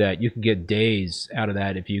do that, you can get days out of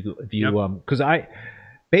that if you because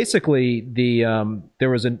basically there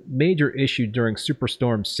was a major issue during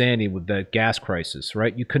Superstorm Sandy with the gas crisis,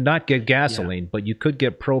 right? You could not get gasoline, but you could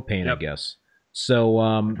get propane, I guess. So,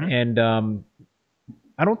 I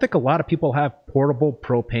don't think a lot of people have portable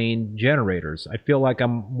propane generators. I feel like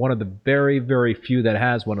I'm one of the very, very few that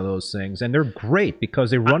has one of those things. And they're great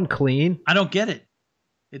because they run clean. I don't get it.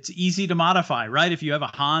 It's easy to modify, right? If you have a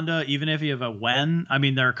Honda, even if you have a Wen, I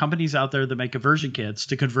mean, there are companies out there that make conversion kits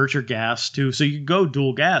to convert your gas to, so you can go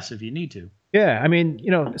dual gas if you need to. Yeah, I mean,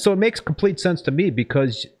 so it makes complete sense to me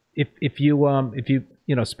because if you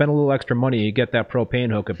spend a little extra money, you get that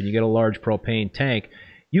propane hookup, and you get a large propane tank,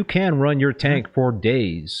 you can run your tank for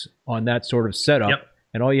days on that sort of setup.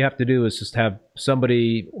 And all you have to do is just have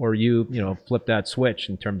somebody or flip that switch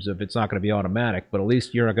in terms of it's not going to be automatic, but at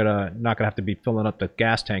least you're not gonna have to be filling up the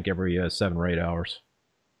gas tank every 7 or 8 hours.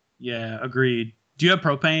 Yeah, agreed. Do you have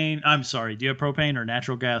propane? I'm sorry. Do you have propane or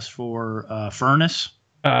natural gas for furnace?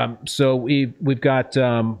 So we've got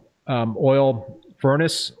oil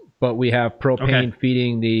furnace, but we have propane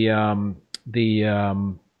feeding the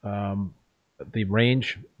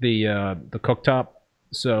range, the cooktop.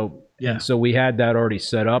 So so we had that already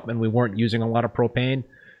set up, and we weren't using a lot of propane.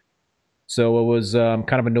 So it was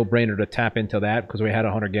kind of a no-brainer to tap into that because we had a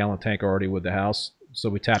 100-gallon tank already with the house. So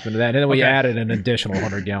we tapped into that, and then we added an additional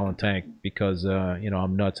 100-gallon tank because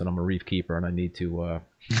I'm nuts and I'm a reef keeper and I need to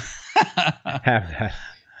have that.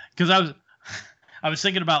 Because I was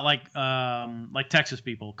thinking about like Texas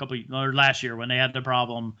people last year when they had the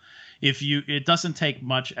problem. it doesn't take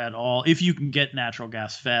much at all if you can get natural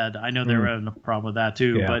gas fed. I know they're having a problem with that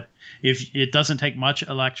too, but if it doesn't take much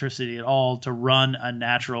electricity at all to run a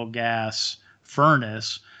natural gas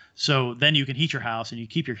furnace, so then you can heat your house and you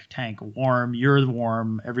keep your tank warm, you're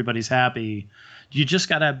warm, everybody's happy. You just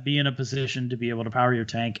got to be in a position to be able to power your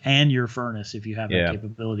tank and your furnace if you have that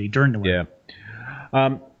capability during the winter.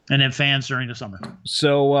 And then fans during the summer.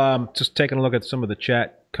 So just taking a look at some of the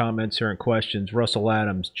chat comments here and questions. Russell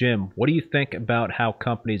Adams, Jim, what do you think about how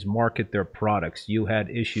companies market their products? You had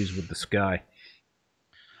issues with the Sky.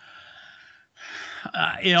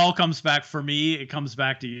 It all comes back for me. It comes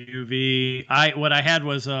back to UV. What I had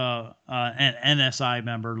was an NSI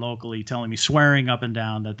member locally telling me, swearing up and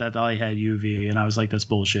down that I had UV, and I was like, that's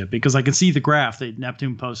bullshit, because I can see the graph that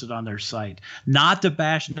Neptune posted on their site. Not to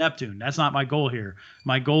bash Neptune. That's not my goal here.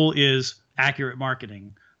 My goal is accurate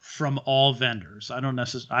marketing from all vendors. I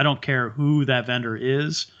don't care who that vendor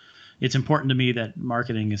is. It's important to me that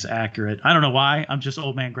marketing is accurate. I don't know why. I'm just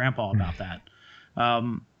old man grandpa about that.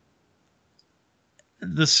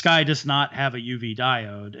 The Sky does not have a UV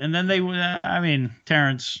diode. And then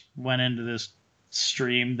Terrence went into this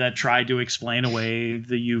stream that tried to explain away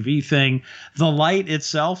the UV thing. The light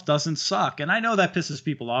itself doesn't suck. And I know that pisses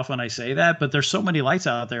people off when I say that, but there's so many lights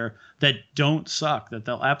out there that don't suck, that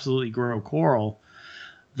they'll absolutely grow coral.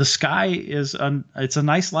 The Sky it's a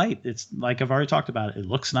nice light. It's like I've already talked about it. It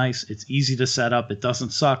looks nice. It's easy to set up. It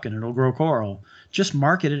doesn't suck, and it'll grow coral. Just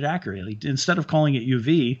market it accurately. Instead of calling it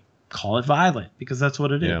UV, call it violet, because that's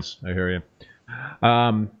what it is. I hear you.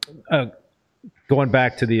 Going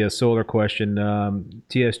back to the solar question,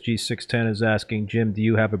 TSG610 is asking, Jim, do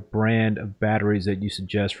you have a brand of batteries that you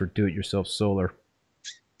suggest for do-it-yourself solar?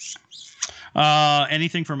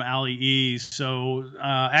 Anything from Ali E. So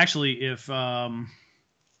actually, if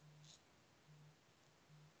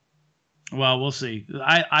well, we'll see.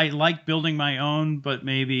 I like building my own, but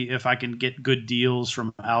maybe if I can get good deals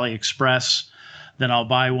from AliExpress, then I'll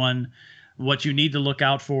buy one. What you need to look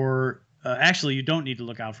out for, actually, you don't need to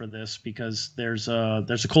look out for this, because there's a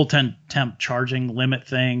cold temp charging limit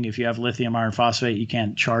thing. If you have lithium iron phosphate, you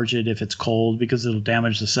can't charge it if it's cold because it'll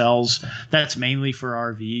damage the cells. That's mainly for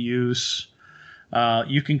RV use.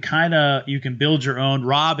 You can build your own.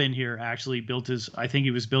 Rob in here actually I think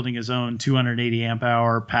he was building his own 280 amp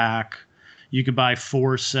hour pack. You could buy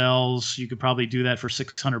 4 cells. You could probably do that for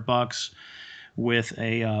 $600 with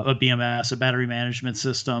a BMS, a battery management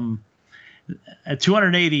system. At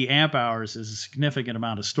 280 amp hours is a significant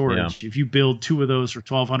amount of storage. If you build 2 of those for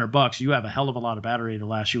 $1,200, you have a hell of a lot of battery to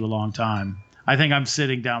last you a long time. I think I'm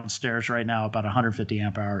sitting downstairs right now about 150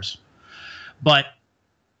 amp hours. But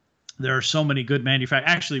there are so many good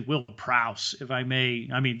manufacturers. Actually, Will Prowse, if I may.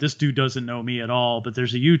 I mean, this dude doesn't know me at all, but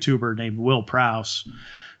there's a YouTuber named Will Prowse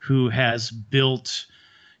who has built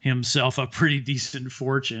himself a pretty decent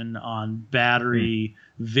fortune on battery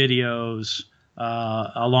videos,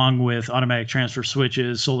 along with automatic transfer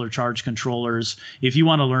switches, solar charge controllers. If you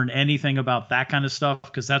want to learn anything about that kind of stuff,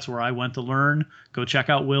 because that's where I went to learn, go check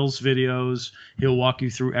out Will's videos. He'll walk you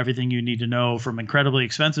through everything you need to know, from incredibly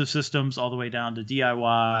expensive systems all the way down to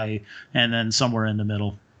DIY, and then somewhere in the middle.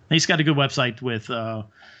 And he's got a good website with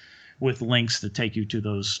links that take you to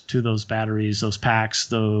those batteries, those packs,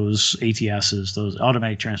 those ATSs, those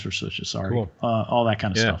automatic transfer switches. Sorry, cool. All that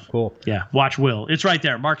kind of stuff. Cool. Yeah, watch Will. It's right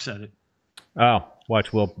there. Mark said it. Oh,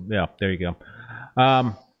 watch Will. Yeah, there you go.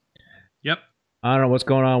 Yep. I don't know what's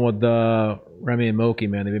going on with Remy and Moki,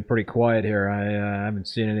 man. They've been pretty quiet here. I haven't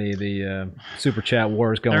seen any of the super chat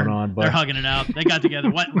wars going on. But they're hugging it out. They got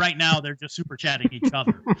together. Right now, they're just super chatting each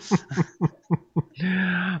other.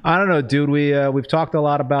 I don't know, dude. We've talked a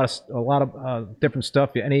lot about a lot of different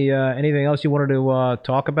stuff. Anything else you wanted to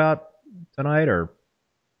talk about tonight, or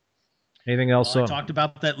anything else? I talked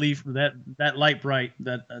about that leaf, that light bright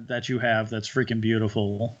that you have. That's freaking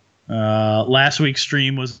beautiful. Last week's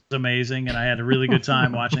stream was amazing, and I had a really good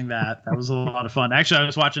time watching that. That was a lot of fun. Actually, I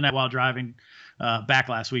was watching that while driving back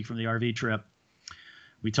last week from the RV trip.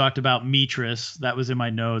 We talked about Mitris. That was in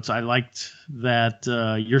my notes. I liked that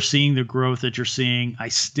you're seeing the growth that you're seeing. I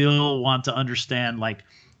still want to understand, like,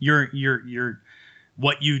 your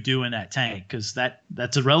what you do in that tank, because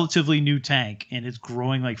that's a relatively new tank and it's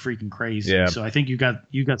growing like freaking crazy. Yeah. So I think you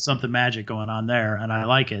got something magic going on there, and I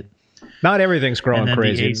like it. Not everything's growing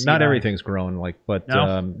crazy. Not everything's growing but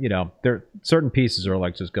no. There certain pieces are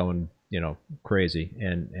like just going crazy,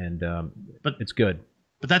 and but it's good.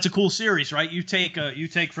 But that's a cool series, right? You take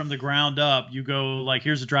from the ground up. You go like,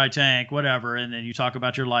 here's a dry tank, whatever, and then you talk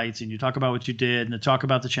about your lights, and you talk about what you did, and you talk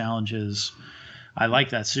about the challenges. I like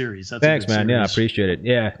that series. That's Thanks, a good man. Yeah, I series. appreciate it.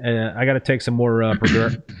 Yeah, I got to take some more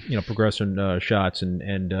progression shots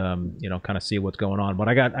and kind of see what's going on. But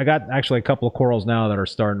I got actually a couple of corals now that are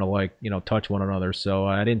starting to touch one another. So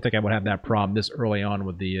I didn't think I would have that problem this early on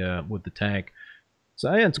with the tank.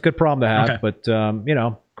 So yeah, it's a good problem to have. Okay. But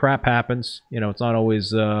crap happens. It's not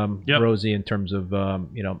always Yep. rosy in terms of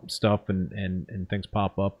stuff and things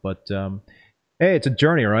pop up. But hey, it's a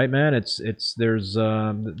journey, right, man? There's a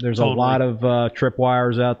Totally. lot of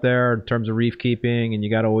tripwires out there in terms of reef keeping, and you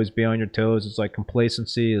got to always be on your toes. It's like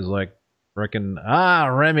complacency is like freaking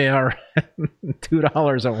Remy,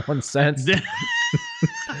 $2.01.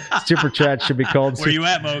 Super chat should be called. Where you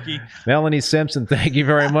at, Moki? Melanie Simpson, thank you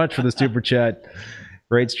very much for the super chat.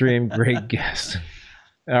 Great stream, great guest.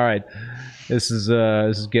 All right, this is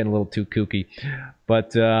getting a little too kooky,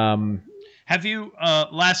 but. Have you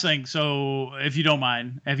last thing? So, if you don't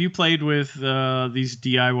mind, have you played with these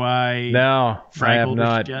DIY? No, I have holders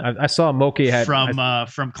not. yet? I saw Moki had from I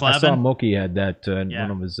Clevin. saw Moki had that in Yeah.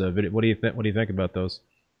 one of his video. What do you think? What do you think about those?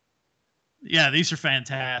 Yeah, these are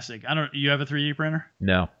fantastic. You have a 3D printer?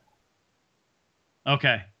 No.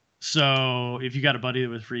 Okay. So if you got a buddy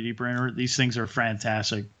with a 3D printer, these things are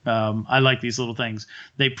fantastic. I like these little things.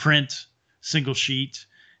 They print single sheet,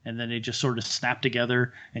 and then they just sort of snap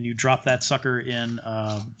together, and you drop that sucker in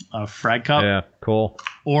a frag cup Yeah. Cool.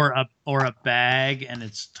 or a bag, and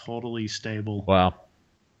it's totally stable. Wow.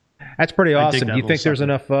 That's pretty I dig awesome. that Do you little think there's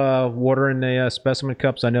sucker. enough water in the specimen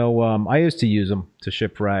cups? I know I used to use them to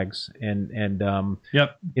ship frags, and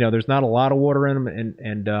Yep. there's not a lot of water in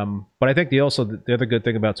them, but I think the other good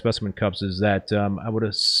thing about specimen cups is that I would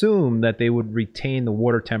assume that they would retain the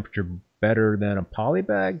water temperature better than a poly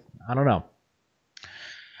bag. I don't know.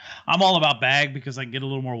 I'm all about bag because I can get a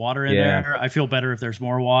little more water in Yeah. there. I feel better if there's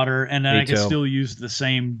more water, and then Me I can too. still use the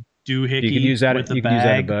same doohickey You can use that. with the You can use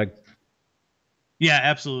that in bag. a bag. Yeah,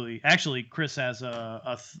 absolutely. Actually, Chris has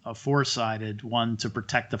a four-sided one to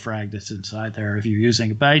protect the frag that's inside there if you're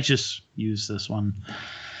using it. But I just use this one.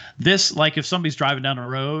 This, like, if somebody's driving down the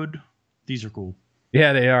road, these are cool.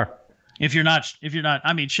 Yeah, they are. If you're not,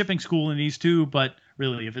 I mean, shipping's cool in these too, but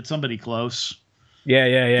really, if it's somebody close, Yeah.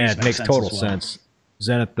 These It make makes sense total as well. sense.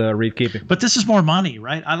 Zenith reef keeping. but this is more money,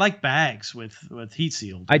 right? I like bags with heat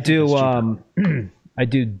sealed. I think it's do. cheaper. I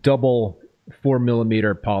do double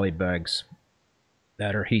 4mm poly bags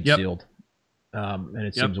that are heat Yep. sealed, and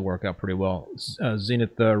it Yep. seems to work out pretty well.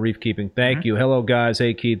 Zenith reef keeping. Thank Mm-hmm. you. Hello guys.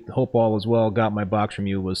 Hey Keith. Hope all is well. Got my box from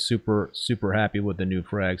you. Was super happy with the new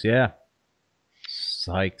frags. Yeah.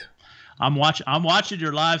 Psyched. I'm watching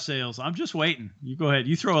your live sales. I'm just waiting. You go ahead.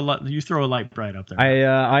 You throw a light bright up there.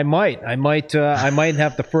 I might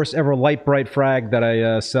have the first ever light bright frag that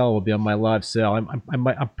I sell will be on my live sale. I'm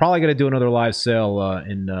probably gonna do another live sale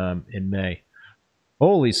in May.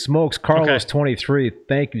 Holy smokes, Carlos 23.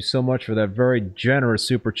 Thank you so much for that very generous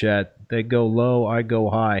super chat. They go low, I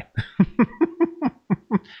go high.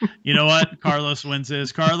 You know what? Carlos wins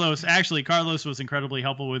this. Carlos was incredibly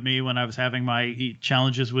helpful with me when I was having my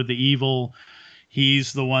challenges with the evil.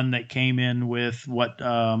 He's the one that came in with what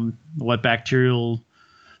bacterial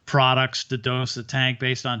products to dose the tank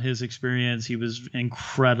based on his experience. He was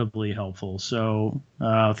incredibly helpful. So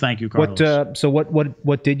thank you, Carlos.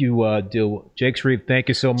 What did you do? Jake Shreve, thank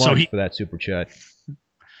you so much for that super chat.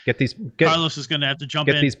 Carlos is going to have to jump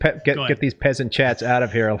in. Get these peasant chats out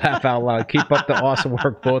of here. Laugh out loud. Keep up the awesome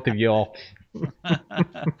work, both of y'all.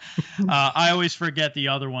 I always forget the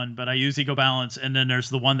other one, but I use EcoBalance, and then there's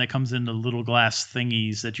the one that comes in the little glass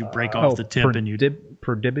thingies that you break off the tip and you.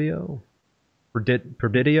 Perdidio?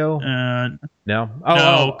 Perdidio? No.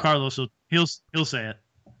 No, Carlos he'll say it.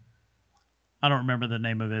 I don't remember the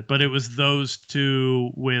name of it, but it was those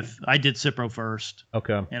two with. I did Cipro first.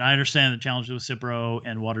 Okay. And I understand the challenge with Cipro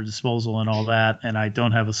and water disposal and all that, and I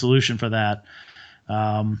don't have a solution for that.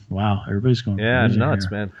 Wow, everybody's going. Yeah, crazy nuts,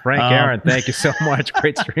 here. man. Frank Aaron, thank you so much.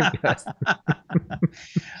 Great stream, guys.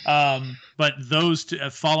 But those two,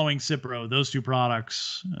 following Cipro, those two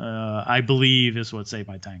products, I believe, is what saved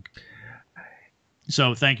my tank.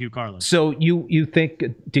 So thank you, Carlos. So you think?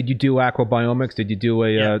 Did you do aquabiomics? Did you do a?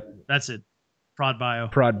 Yeah, that's it. Prod Bio.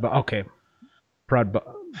 Okay. Prod.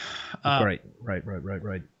 Right.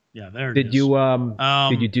 Yeah, there. Did you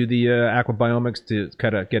did you do the aquabiomics to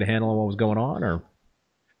kind of get a handle on what was going on, or?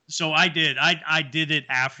 So I did. I did it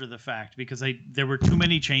after the fact because there were too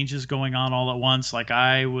many changes going on all at once. Like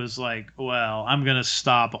I was like, well, I'm going to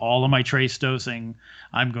stop all of my trace dosing.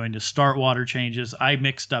 I'm going to start water changes. I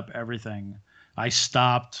mixed up everything. I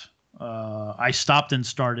stopped and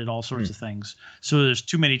started all sorts of things. So there's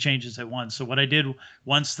too many changes at once. So what I did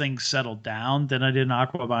once things settled down, then I did an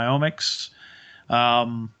aquabiomics.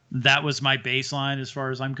 That was my baseline as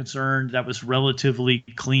far as I'm concerned. That was relatively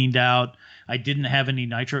cleaned out. I didn't have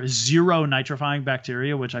any zero nitrifying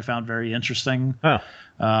bacteria, which I found very interesting. Huh.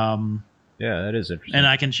 Yeah, that is interesting. And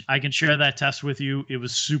I can share that test with you. It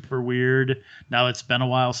was super weird. Now it's been a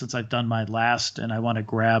while since I've done my last, and I want to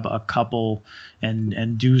grab a couple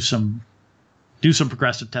and do some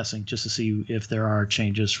progressive testing just to see if there are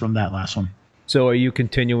changes from that last one. So are you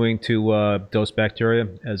continuing to dose bacteria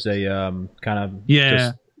as a kind of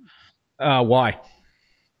yeah? Why?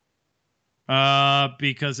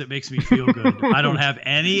 Because it makes me feel good. I don't have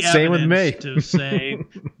any evidence to say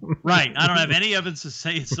right. I don't have any evidence to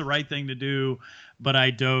say it's the right thing to do, but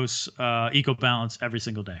I dose EcoBalance every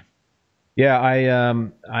single day. Yeah,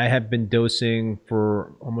 I have been dosing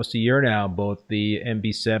for almost a year now, both the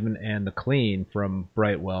MB7 and the Clean from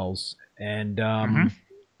Brightwells, and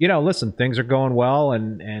you know, listen, things are going well,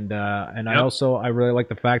 and Yep. I really like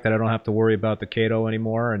the fact that I don't have to worry about the Cato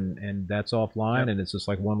anymore, and that's offline, Yep. and it's just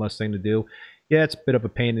like one less thing to do. Yeah, it's a bit of a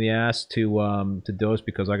pain in the ass to dose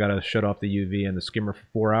because I got to shut off the UV and the skimmer for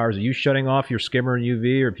 4 hours. Are you shutting off your skimmer and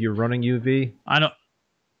UV, or if you're running UV? I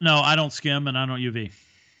don't skim and I don't UV.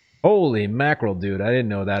 Holy mackerel, dude! I didn't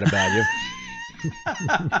know that about you.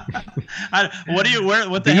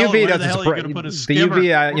 What the The hell? UV Where the doesn't hell are you spray. going to put a The skimmer?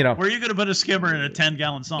 UV, you know, Where are you going to put a skimmer in a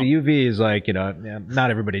 10-gallon sump? the UV is like, you know,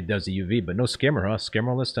 not everybody does the UV, but no skimmer, huh?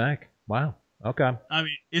 Skimmerless tank. Wow. Okay. I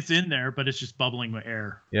mean, it's in there, but it's just bubbling with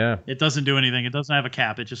air. Yeah. It doesn't do anything. It doesn't have a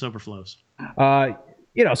cap. It just overflows.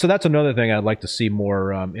 You know, so that's another thing I'd like to see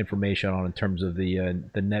more information on in terms of the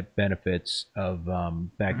net benefits of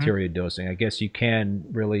bacteria dosing. I guess you can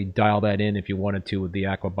really dial that in if you wanted to with the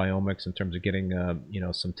Aquabiomics in terms of getting you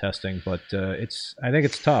know, some testing, but I think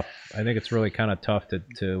it's tough. I think it's really kind of tough to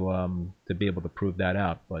be able to prove that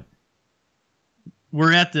out. But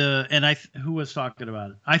We're at who was talking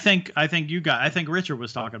about it? I think Richard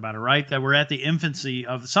was talking about it, right? That we're at the infancy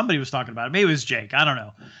of, somebody was talking about it. Maybe it was Jake. I don't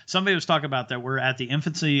know. Somebody was talking about that we're at the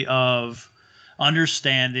infancy of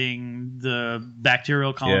understanding the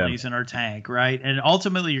bacterial colonies in our tank, right? And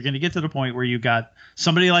ultimately you're going to get to the point where you got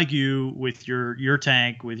somebody like you with your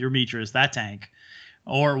tank, with your Mitras, that tank,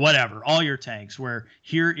 or whatever, all your tanks, where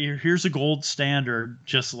here's a gold standard,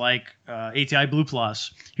 just like ATI Blue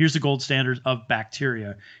Plus. Here's the gold standard of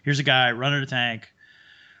bacteria. Here's a guy running a tank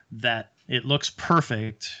that it looks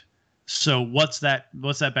perfect. So what's that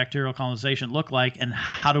bacterial colonization look like, and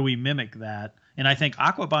how do we mimic that? And I think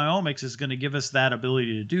Aquabiomics is going to give us that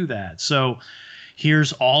ability to do that. So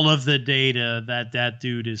here's all of the data that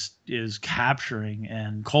dude is capturing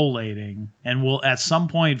and collating, and we'll at some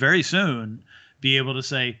point very soon be able to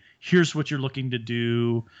say, here's what you're looking to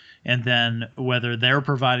do, and then whether they're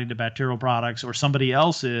providing the bacterial products or somebody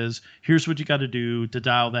else is, here's what you got to do to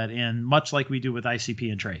dial that in, much like we do with ICP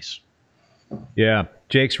and Trace. yeah,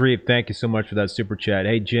 Jake's Reef, thank you so much for that super chat.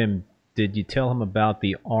 Hey, Jim, did you tell him about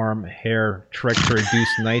the arm hair trick to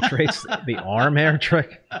reduce nitrates? The arm hair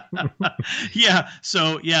trick? Yeah.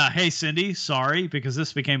 So, yeah. Hey, Cindy, sorry, because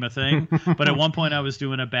this became a thing. But at one point I was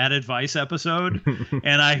doing a bad advice episode,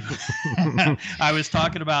 and I was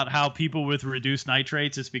talking about how people with reduced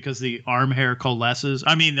nitrates, it's because the arm hair coalesces.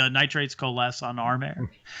 I mean, the nitrates coalesce on arm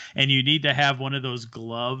hair, and you need to have one of those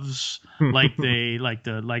gloves like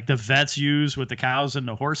the vets use with the cows and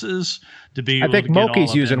the horses to be able I think to get Moki's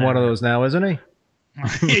all using one of those now, isn't he?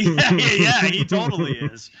 yeah, he totally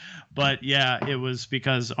is. But yeah, it was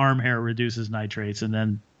because arm hair reduces nitrates, and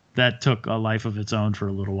then that took a life of its own for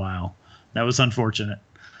a little while. That was unfortunate.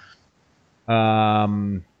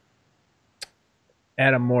 Adam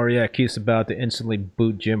Moore, yeah, keeps about to instantly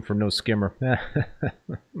boot Jim for no skimmer. I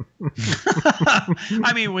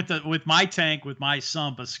mean, with my tank, with my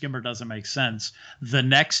sump, a skimmer doesn't make sense. The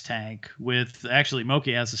next tank actually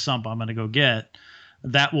Moki has a sump I'm going to go get.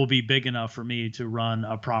 That will be big enough for me to run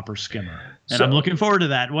a proper skimmer, and I'm looking forward to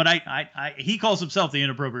that. What he calls himself the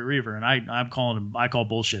inappropriate reaver, and I call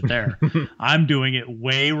bullshit there. I'm doing it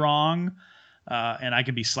way wrong, and I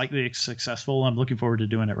can be slightly successful. I'm looking forward to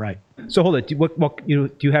doing it right. So hold it. Do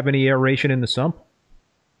you have any aeration in the sump?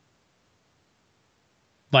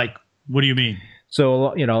 Like, what do you mean?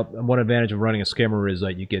 So, you know, one advantage of running a skimmer is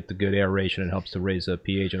that you get the good aeration and helps to raise the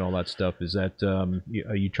pH and all that stuff. Is that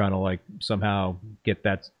are you trying to like somehow get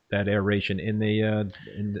that aeration in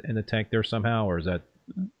the tank there somehow, or is that?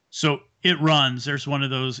 So it runs. There's one of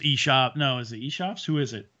those eShop. No, is it eShops? Who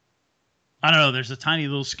is it? I don't know. There's a tiny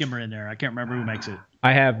little skimmer in there. I can't remember who makes it.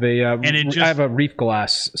 I have I have a Reef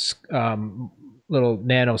Glass little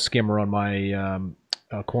nano skimmer on my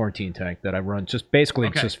quarantine tank that I run. Just basically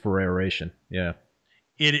it's just for aeration. Yeah.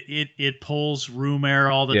 It pulls room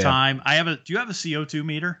air all the time. Do you have a CO2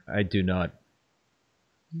 meter? I do not.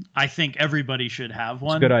 I think everybody should have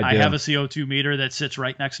one. good idea. I have a CO2 meter that sits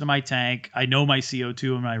right next to my tank. I know my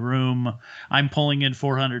CO2 in my room. I'm pulling in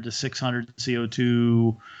 400 to 600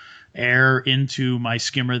 CO2 air into my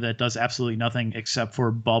skimmer that does absolutely nothing except for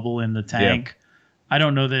bubble in the tank. I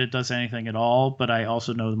don't know that it does anything at all, but I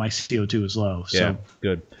also know that my CO2 is low. Yeah,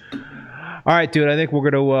 good. All right, dude. I think we're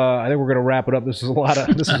gonna wrap it up. This is a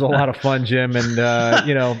lot of fun, Jim. And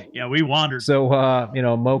yeah, we wandered. So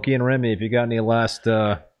Moki and Remy, if you got any last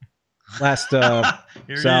salvos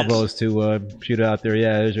to shoot out there,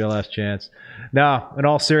 yeah, there's your last chance. No, in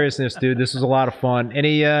all seriousness, dude, this was a lot of fun.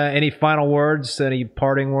 Any final words? Any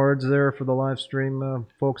parting words there for the live stream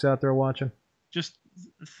folks out there watching? Just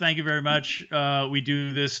thank you very much. We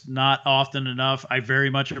do this not often enough. I very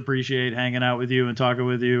much appreciate hanging out with you and talking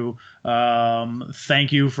with you.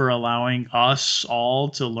 Thank you for allowing us all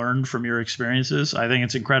to learn from your experiences. I think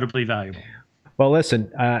it's incredibly valuable. Well,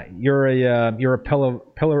 listen, you're a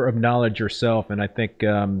pillar of knowledge yourself, and I think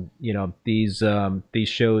these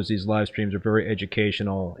shows, these live streams are very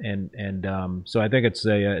educational, and so I think it's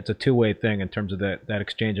a two-way thing in terms of that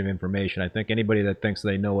exchange of information. I think anybody that thinks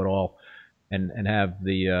they know it all and have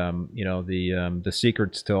the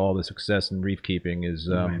secrets to all the success in reef keeping is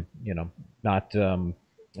not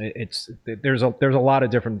there's a lot of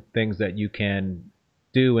different things that you can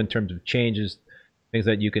do in terms of changes, things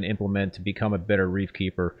that you can implement to become a better reef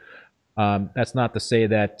keeper. That's not to say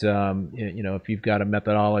that if you've got a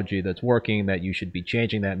methodology that's working, that you should be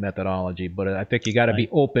changing that methodology. But I think you got to be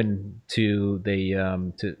open to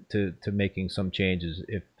to making some changes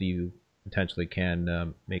if you potentially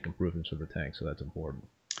can make improvements for the tank. So that's important.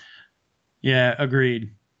 Yeah,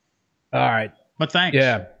 agreed. All right. But thanks.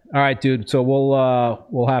 Yeah. All right, dude. So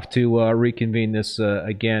we'll have to reconvene this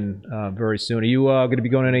again very soon. Are you going to be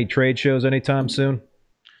going to any trade shows anytime soon?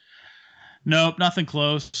 Nope, nothing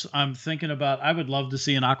close. I'm thinking about, I would love to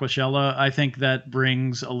see an Aquashella. I think that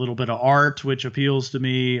brings a little bit of art, which appeals to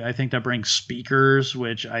me. I think that brings speakers,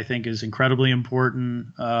 which I think is incredibly important.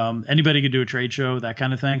 Anybody could do a trade show, that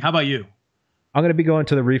kind of thing. How about you? I'm going to be going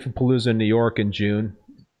to the Reefapalooza in New York in June.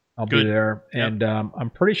 I'll be there. Yep. And I'm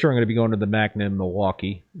pretty sure I'm going to be going to the MACNA in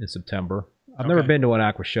Milwaukee in September. I've never been to an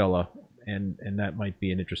Aquashella, and that might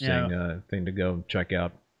be an interesting thing to go check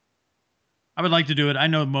out. I would like to do it. I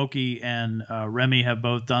know Moki and Remy have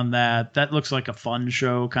both done that. That looks like a fun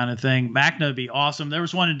show kind of thing. MACNA would be awesome. There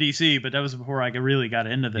was one in D.C., but that was before I really got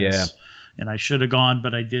into this. Yeah. And I should have gone,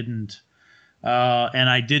 but I didn't. And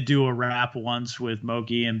I did do a wrap once with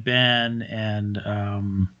Moki and Ben and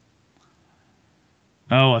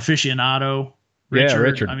Aficionado. Richard. Yeah,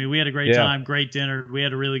 Richard. I mean, we had a great time, great dinner. We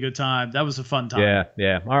had a really good time. That was a fun time.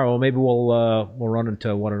 Yeah. All right, well, maybe we'll run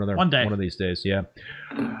into one another one day, one of these days. Yeah.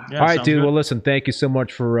 All right, dude. Good. Well, listen, thank you so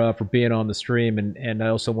much for being on the stream, and I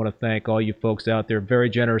also want to thank all you folks out there. Very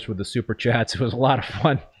generous with the super chats. It was a lot of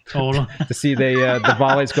fun. Total. To see the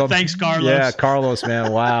volleys go. Thanks, Carlos. Yeah, Carlos,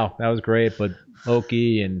 man. Wow, that was great. But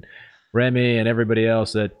Oki and Remy and everybody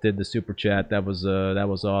else that did the super chat, that was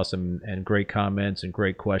awesome, and great comments and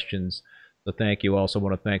great questions. So thank you. Also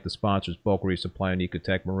want to thank the sponsors, Bulk Reef Supply and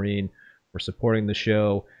Ecotech Marine, for supporting the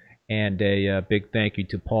show. And a big thank you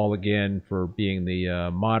to Paul again for being the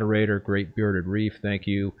moderator. Great Bearded Reef. Thank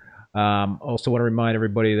you. Also want to remind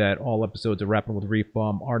everybody that all episodes of Rapping with Reef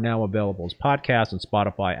Bum are now available as podcasts on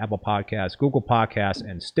Spotify, Apple Podcasts, Google Podcasts,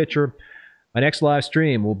 and Stitcher. My next live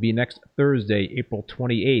stream will be next Thursday, April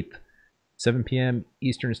 28th. 7 p.m.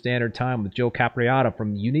 Eastern Standard Time with Joe Capriata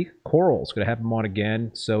from Unique Corals. Going to have him on again,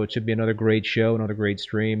 so it should be another great show, another great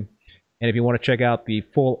stream. And if you want to check out the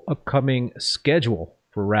full upcoming schedule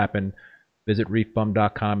for Rappin', visit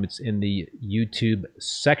reefbum.com. It's in the YouTube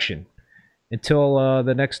section. Until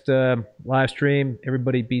the next live stream,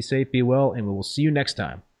 everybody be safe, be well, and we will see you next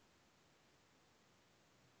time.